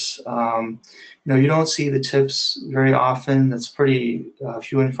service. You don't see the tips very often. That's pretty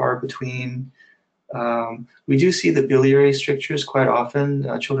few and far between. We do see the biliary strictures quite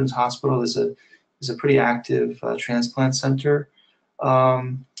often. Children's Hospital is a pretty active transplant center.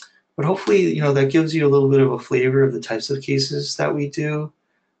 But hopefully, that gives you a little bit of a flavor of the types of cases that we do.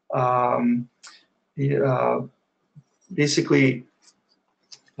 Basically,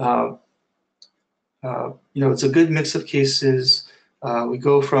 it's a good mix of cases. We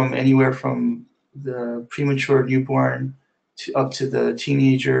go from anywhere from the premature newborn up to the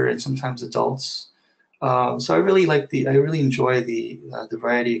teenager and sometimes adults. So I really enjoy the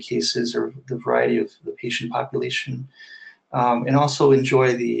variety of cases or the variety of the patient population, and also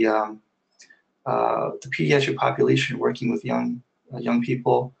enjoy the pediatric population working with young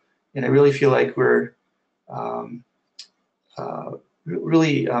people. And I really feel like we're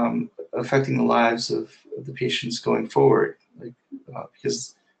really affecting the lives of the patients going forward,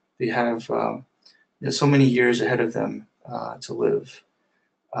 because they have so many years ahead of them to live.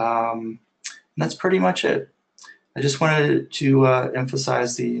 And that's pretty much it. I just wanted to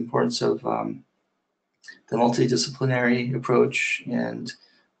emphasize the importance of the multidisciplinary approach, and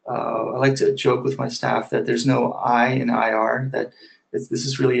I like to joke with my staff that there's no I in IR, that this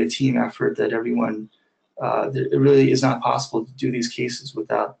is really a team effort, that everyone, it really is not possible to do these cases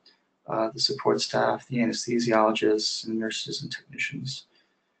without the support staff, the anesthesiologists and nurses and technicians.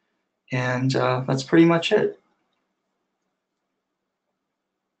 And that's pretty much it.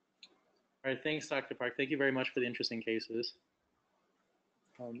 All right, thanks, Dr. Park. Thank you very much for the interesting cases.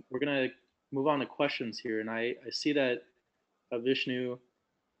 We're going to move on to questions here, and I see that Vishnu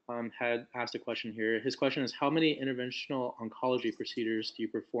had asked a question here. His question is, how many interventional oncology procedures do you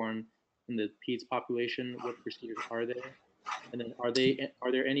perform in the PEDS population? What procedures are there? And then are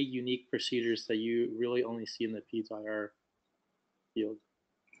there any unique procedures that you really only see in the PEDS IR field?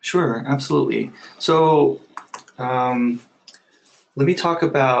 Sure, absolutely. So let me talk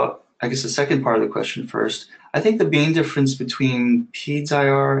about, I guess, the second part of the question first. I think the main difference between PEDS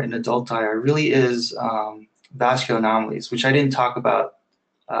IR and adult IR really is vascular anomalies, which I didn't talk about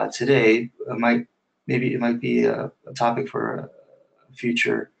today. Maybe it might be a topic for a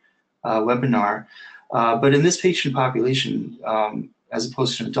future webinar. But in this patient population, as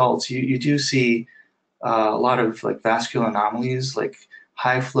opposed to adults, you do see a lot of vascular anomalies, like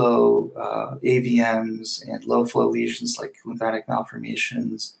high flow AVMs and low flow lesions like lymphatic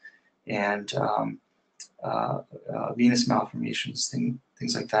malformations and venous malformations,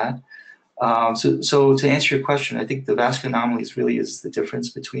 things like that. So to answer your question, I think the vascular anomalies really is the difference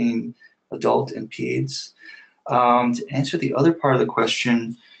between adult and PEDS. To answer the other part of the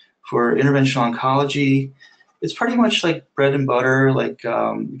question, for interventional oncology, it's pretty much like bread and butter, like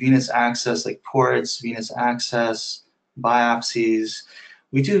venous access, like ports, venous access, biopsies.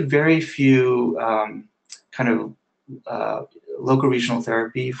 We do very few kind of local regional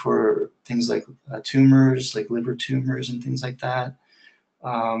therapy for things like tumors, like liver tumors and things like that.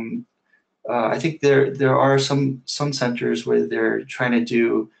 I think there are some centers where they're trying to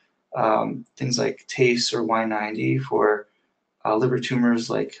do things like TACE or Y90 for liver tumors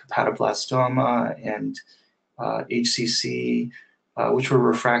like hepatoblastoma and HCC, which were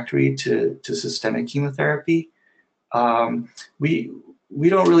refractory to systemic chemotherapy. We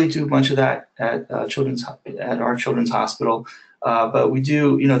don't really do much of that at our children's hospital, but we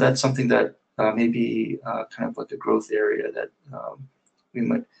do. That's something that may be kind of like a growth area that we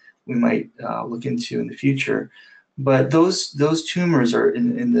might look into in the future. But those tumors are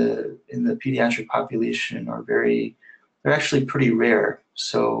in the pediatric population are they're actually pretty rare.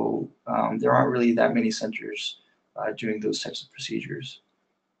 So there aren't really that many centers doing those types of procedures.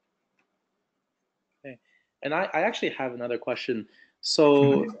 Okay, and I actually have another question.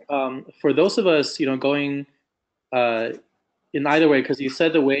 So for those of us, going in either way, because you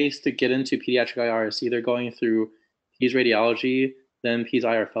said the ways to get into pediatric IR is either going through PEDS radiology, then PEDS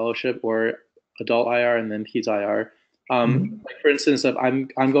IR fellowship, or adult IR and then PEDS IR. Like for instance, if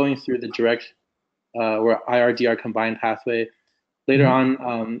I'm going through the direct or IR-DR combined pathway, later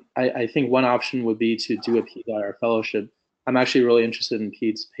on, I think one option would be to do a PEDS IR fellowship. I'm actually really interested in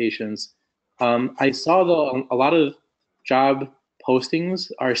PEDS patients. I saw though a lot of job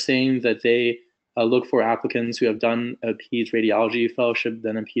postings are saying that they look for applicants who have done a PEDS radiology fellowship,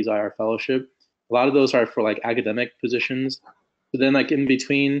 then a PEDS IR fellowship. A lot of those are for like academic positions. So then like in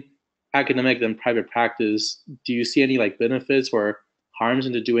between academic and private practice, do you see any like benefits or harms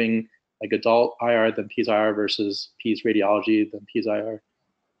into doing like adult IR then PEDS IR versus PEDS radiology then PEDS IR?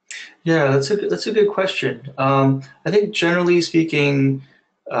 Yeah, that's a good question. I think generally speaking,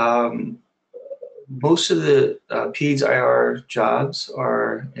 most of the PEDS IR jobs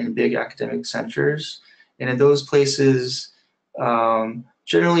are in big academic centers, and in those places,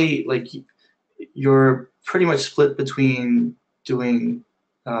 generally, like you're pretty much split between doing.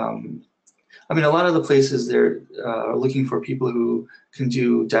 I mean, a lot of the places they're are looking for people who can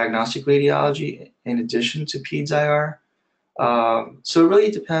do diagnostic radiology in addition to PEDS IR. So it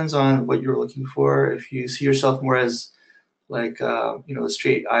really depends on what you're looking for. If you see yourself more as like you know, a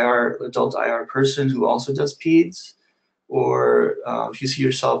straight adult IR person who also does PEDS, or if you see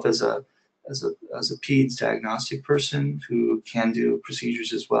yourself as a PEDS diagnostic person who can do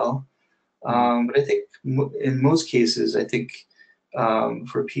procedures as well. But I think in most cases, I think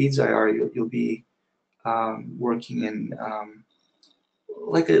for PEDS IR, you'll be working in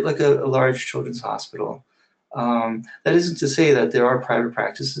like a large children's hospital. That isn't to say that there are private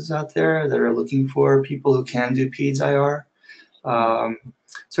practices out there that are looking for people who can do PEDS IR.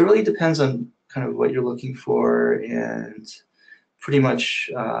 So it really depends on kind of what you're looking for and pretty much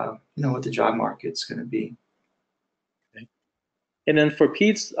you know, what the job market's going to be. Okay. And then for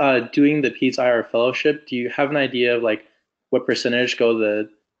PEDS, doing the PEDS IR fellowship, do you have an idea of like what percentage go the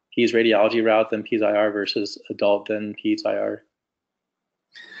PEDS radiology route than PEDS IR versus adult then PEDS IR?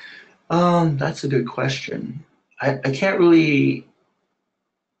 That's a good question. I can't really.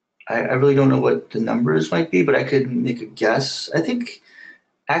 I really don't know what the numbers might be, but I could make a guess. I think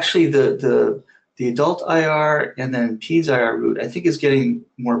actually the adult IR and then PEDS IR route, I think, is getting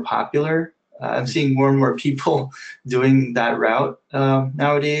more popular. I'm seeing more and more people doing that route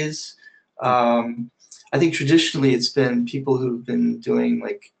nowadays. I think traditionally it's been people who've been doing,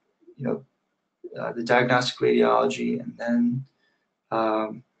 like, you know, the diagnostic radiology and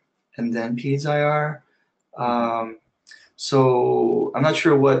then PEDS IR. So I'm not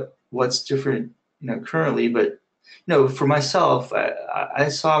sure what's different, you know, currently, but you know, for myself, I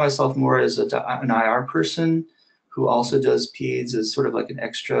saw myself more as an IR person who also does PEDS as sort of like an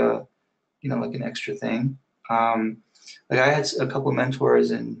extra, you know, like an extra thing. Like I had a couple of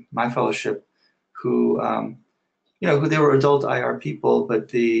mentors in my fellowship who, you know, who they were adult IR people, but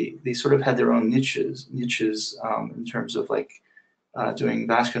they sort of had their own niches in terms of like doing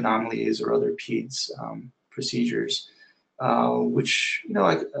vascular anomalies or other PEDS procedures. Which, you know,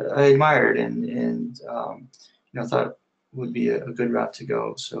 I admired and you know, thought would be a good route to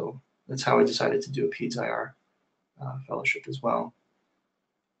go. So that's how I decided to do a PEDS IR fellowship as well.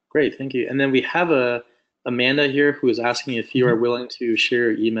 Great, thank you. And then we have Amanda here who is asking if you are willing to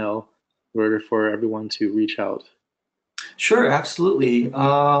share your email in order for everyone to reach out. Sure, absolutely.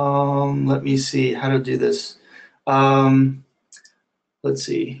 Let me see how to do this. Let's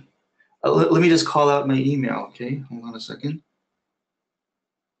see. Let me just call out my email, okay? Hold on a second.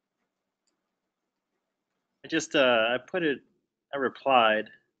 I just I replied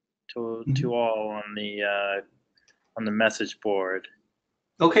to all on the message board.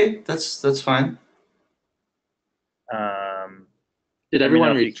 Okay, that's fine. Did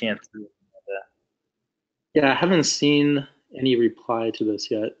everyone you can't see that? Yeah, I haven't seen any reply to this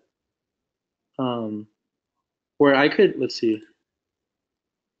yet. Where I could, let's see. I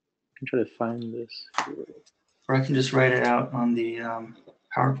can try to find this. Or I can just write it out on the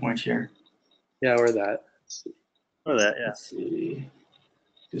PowerPoint here. Yeah, or that. Let's see. Or that, yeah. Let's see.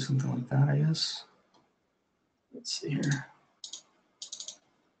 Do something like that, I guess. Let's see here.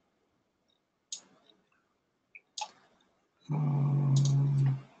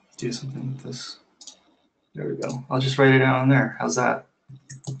 Do something like this. There we go. I'll just write it down there. How's that?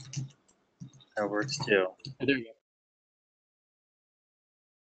 That works too. There you go.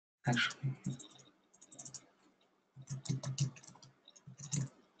 Actually.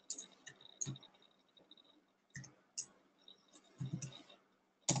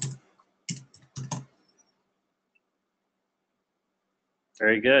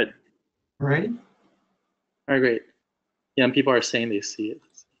 Very good. All right. All right, great. Yeah, and people are saying they see it.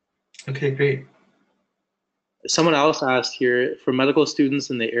 Okay, great. Someone else asked here, for medical students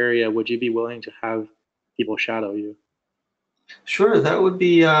in the area, would you be willing to have people shadow you? Sure, that would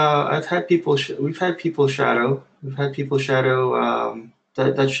be. I've had people. We've had people shadow. We've had people shadow.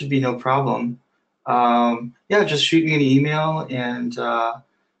 That should be no problem. Yeah, just shoot me an email, and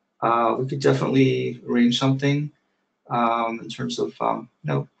we could definitely arrange something in terms of you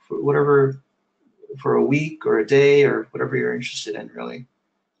know, for whatever, for a week or a day or whatever you're interested in. Really,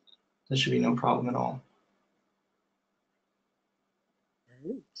 that should be no problem at all.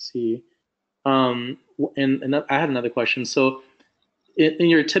 Let's see. And I had another question. So, in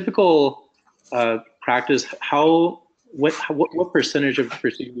your typical practice, what percentage of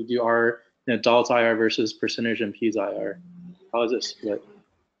procedures do you are in adult IR versus percentage in PEDS IR? How is it split?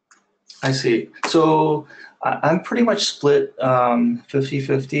 I see. So I'm pretty much split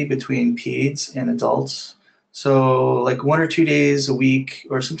 50-50 between peds and adults. So like 1 or 2 days a week,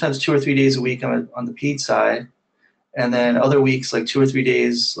 or sometimes 2 or 3 days a week, I'm on the ped side. And then other weeks, like 2 or 3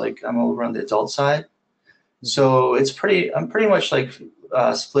 days, like I'm over on the adult side. So I'm pretty much like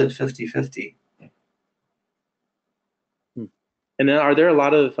split 50-50. And then are there a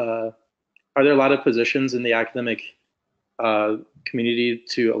lot of positions in the academic community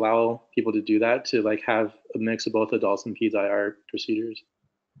to allow people to do that, to like have a mix of both adults and peds IR procedures?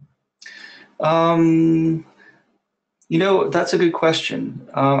 You know, that's a good question.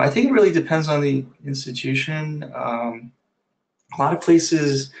 I think it really depends on the institution. A lot of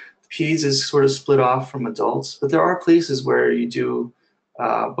places, peds is sort of split off from adults, but there are places where you do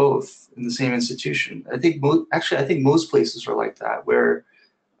both in the same institution. I think I think most places are like that, where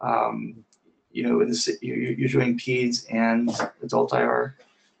you know, you're doing peds and adult IR,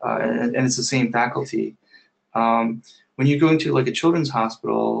 and it's the same faculty. When you go into like a children's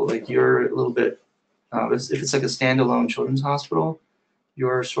hospital, like you're a little bit, if it's like a standalone children's hospital,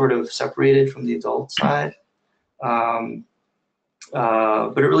 you're sort of separated from the adult side. But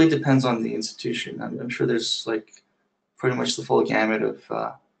it really depends on the institution. I'm sure there's like pretty much the full gamut of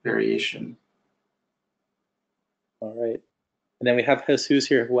variation. All right. And then we have Jesus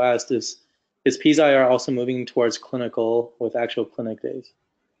here who asked, is PSIR also moving towards clinical with actual clinic days?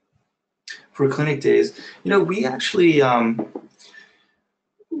 For clinic days, you know, we actually,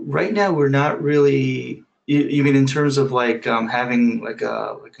 right now we're not really, you mean in terms of like having like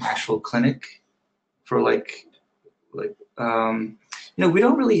an actual clinic for like, you know, we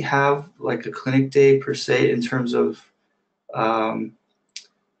don't really have like a clinic day per se in terms of,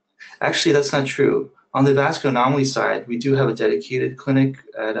 actually that's not true. On the vascular anomaly side, we do have a dedicated clinic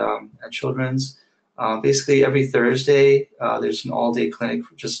at Children's. Basically every Thursday, there's an all-day clinic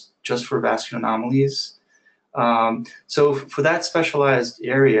just for vascular anomalies. So for that specialized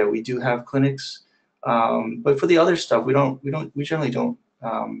area, we do have clinics. But for the other stuff, we generally don't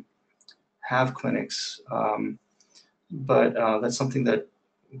have clinics. But that's something that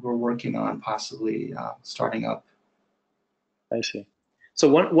we're working on, possibly starting up. I see. So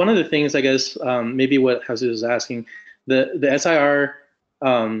one of the things, I guess, maybe what Jesus is asking, the SIR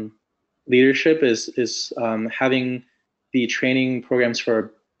leadership is having the training programs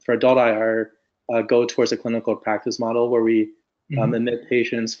for adult IR go towards a clinical practice model where we admit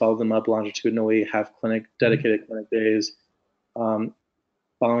patients, follow them up longitudinally, have dedicated clinic days,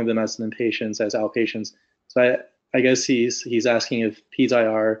 following them as inpatients, as outpatients. So I guess he's asking if peds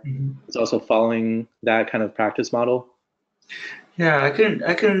IR is also following that kind of practice model. Yeah,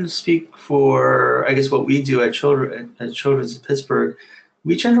 I can speak for, I guess, what we do at Children's in Pittsburgh.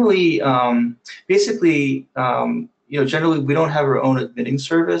 We generally, basically, you know, generally we don't have our own admitting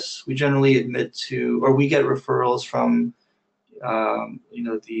service. We generally admit to, or we get referrals from, you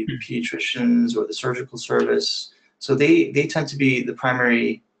know, the pediatricians or the surgical service. So they tend to be the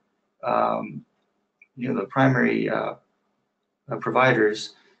primary, you know, the primary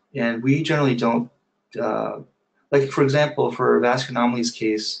providers, and we generally don't. Like, for example, for a vascular anomalies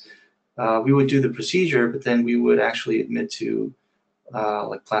case, we would do the procedure, but then we would actually admit to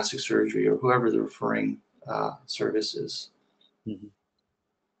like plastic surgery or whoever the referring service is.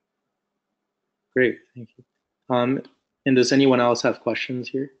 Great, thank you. And does anyone else have questions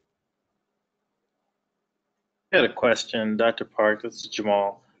here? I had a question, Dr. Park. This is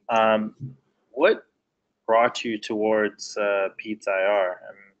Jamal. What brought you towards peds IR?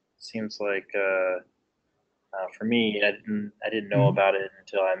 I mean, it seems like for me, I didn't know about it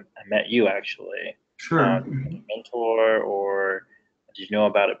until I met you, actually. Sure. Mentor, or did you know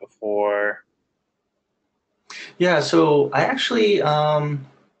about it before? Yeah. So I actually, yeah,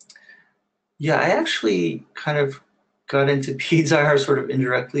 I actually kind of got into peds IR sort of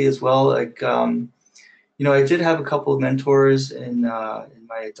indirectly as well. Like, you know, I did have a couple of mentors in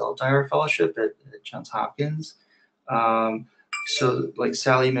my adult IR fellowship at Johns Hopkins. So like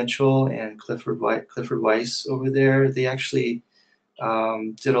Sally Mitchell and Clifford Weiss over there, they actually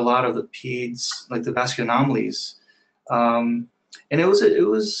did a lot of the peds, like the vascular anomalies, and it was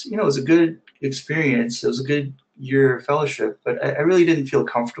you know, it was a good experience. It was a good year of fellowship, but I really didn't feel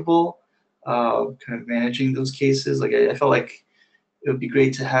comfortable kind of managing those cases. Like I felt like it would be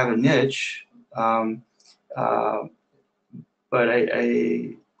great to have a niche, but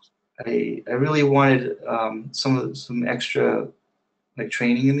I really wanted some extra like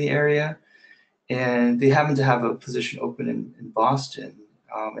training in the area, and they happen to have a position open in Boston,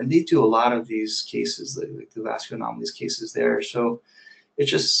 and they do a lot of these cases, like the vascular anomalies cases there. So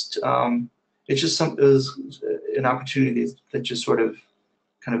it was an opportunity that just sort of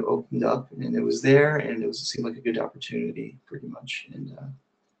kind of opened up, and it was there, and it seemed like a good opportunity, pretty much. And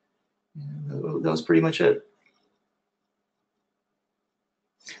that was pretty much it.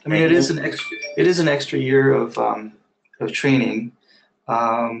 I mean, it is an extra year of training,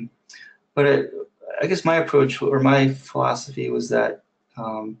 but I guess my approach or my philosophy was that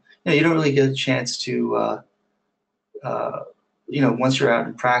you don't really get a chance to once you're out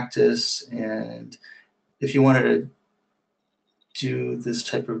in practice, and if you wanted to do this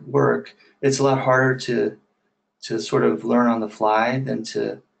type of work, it's a lot harder to sort of learn on the fly than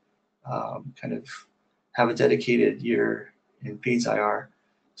to kind of have a dedicated year in Peds IR.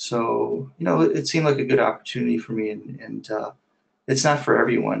 So, it seemed like a good opportunity for me, and it's not for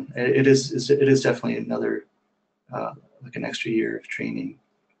everyone. It is definitely another, like an extra year of training.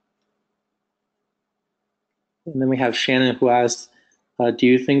 And then we have Shannon, who asked, do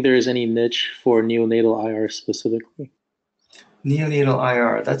you think there is any niche for neonatal IR specifically? Neonatal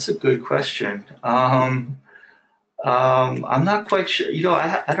IR, that's a good question. I'm not quite sure.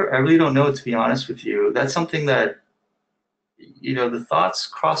 I really don't know, to be honest with you. That's something that, the thoughts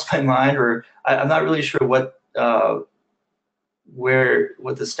crossed my mind, or I'm not really sure what the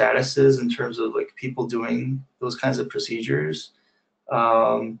status is in terms of like people doing those kinds of procedures.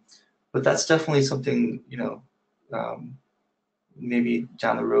 But that's definitely something, maybe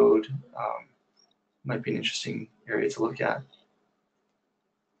down the road might be an interesting area to look at.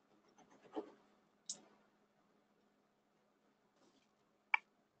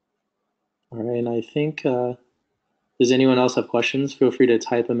 All right, and I think, does anyone else have questions? Feel free to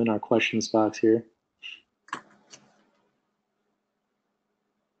type them in our questions box here.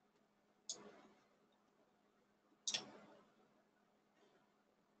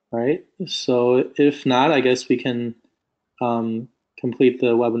 All right, so if not, I guess we can complete the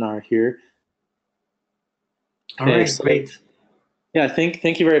webinar here. All right, great. Yeah,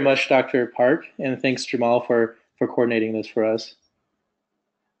 thank you very much, Dr. Park, and thanks, Jamal, for coordinating this for us.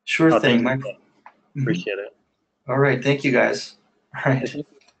 Sure thing. Appreciate it. All right, thank you guys. All right.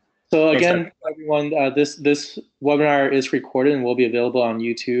 So again, everyone, this webinar is recorded and will be available on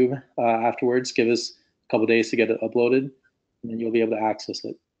YouTube afterwards. Give us a couple days to get it uploaded, and then you'll be able to access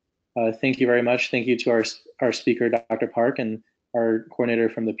it. Thank you very much. Thank you to our speaker, Dr. Park, and our coordinator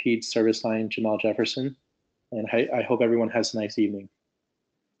from the PEDS service line, Jamal Jefferson. And I hope everyone has a nice evening.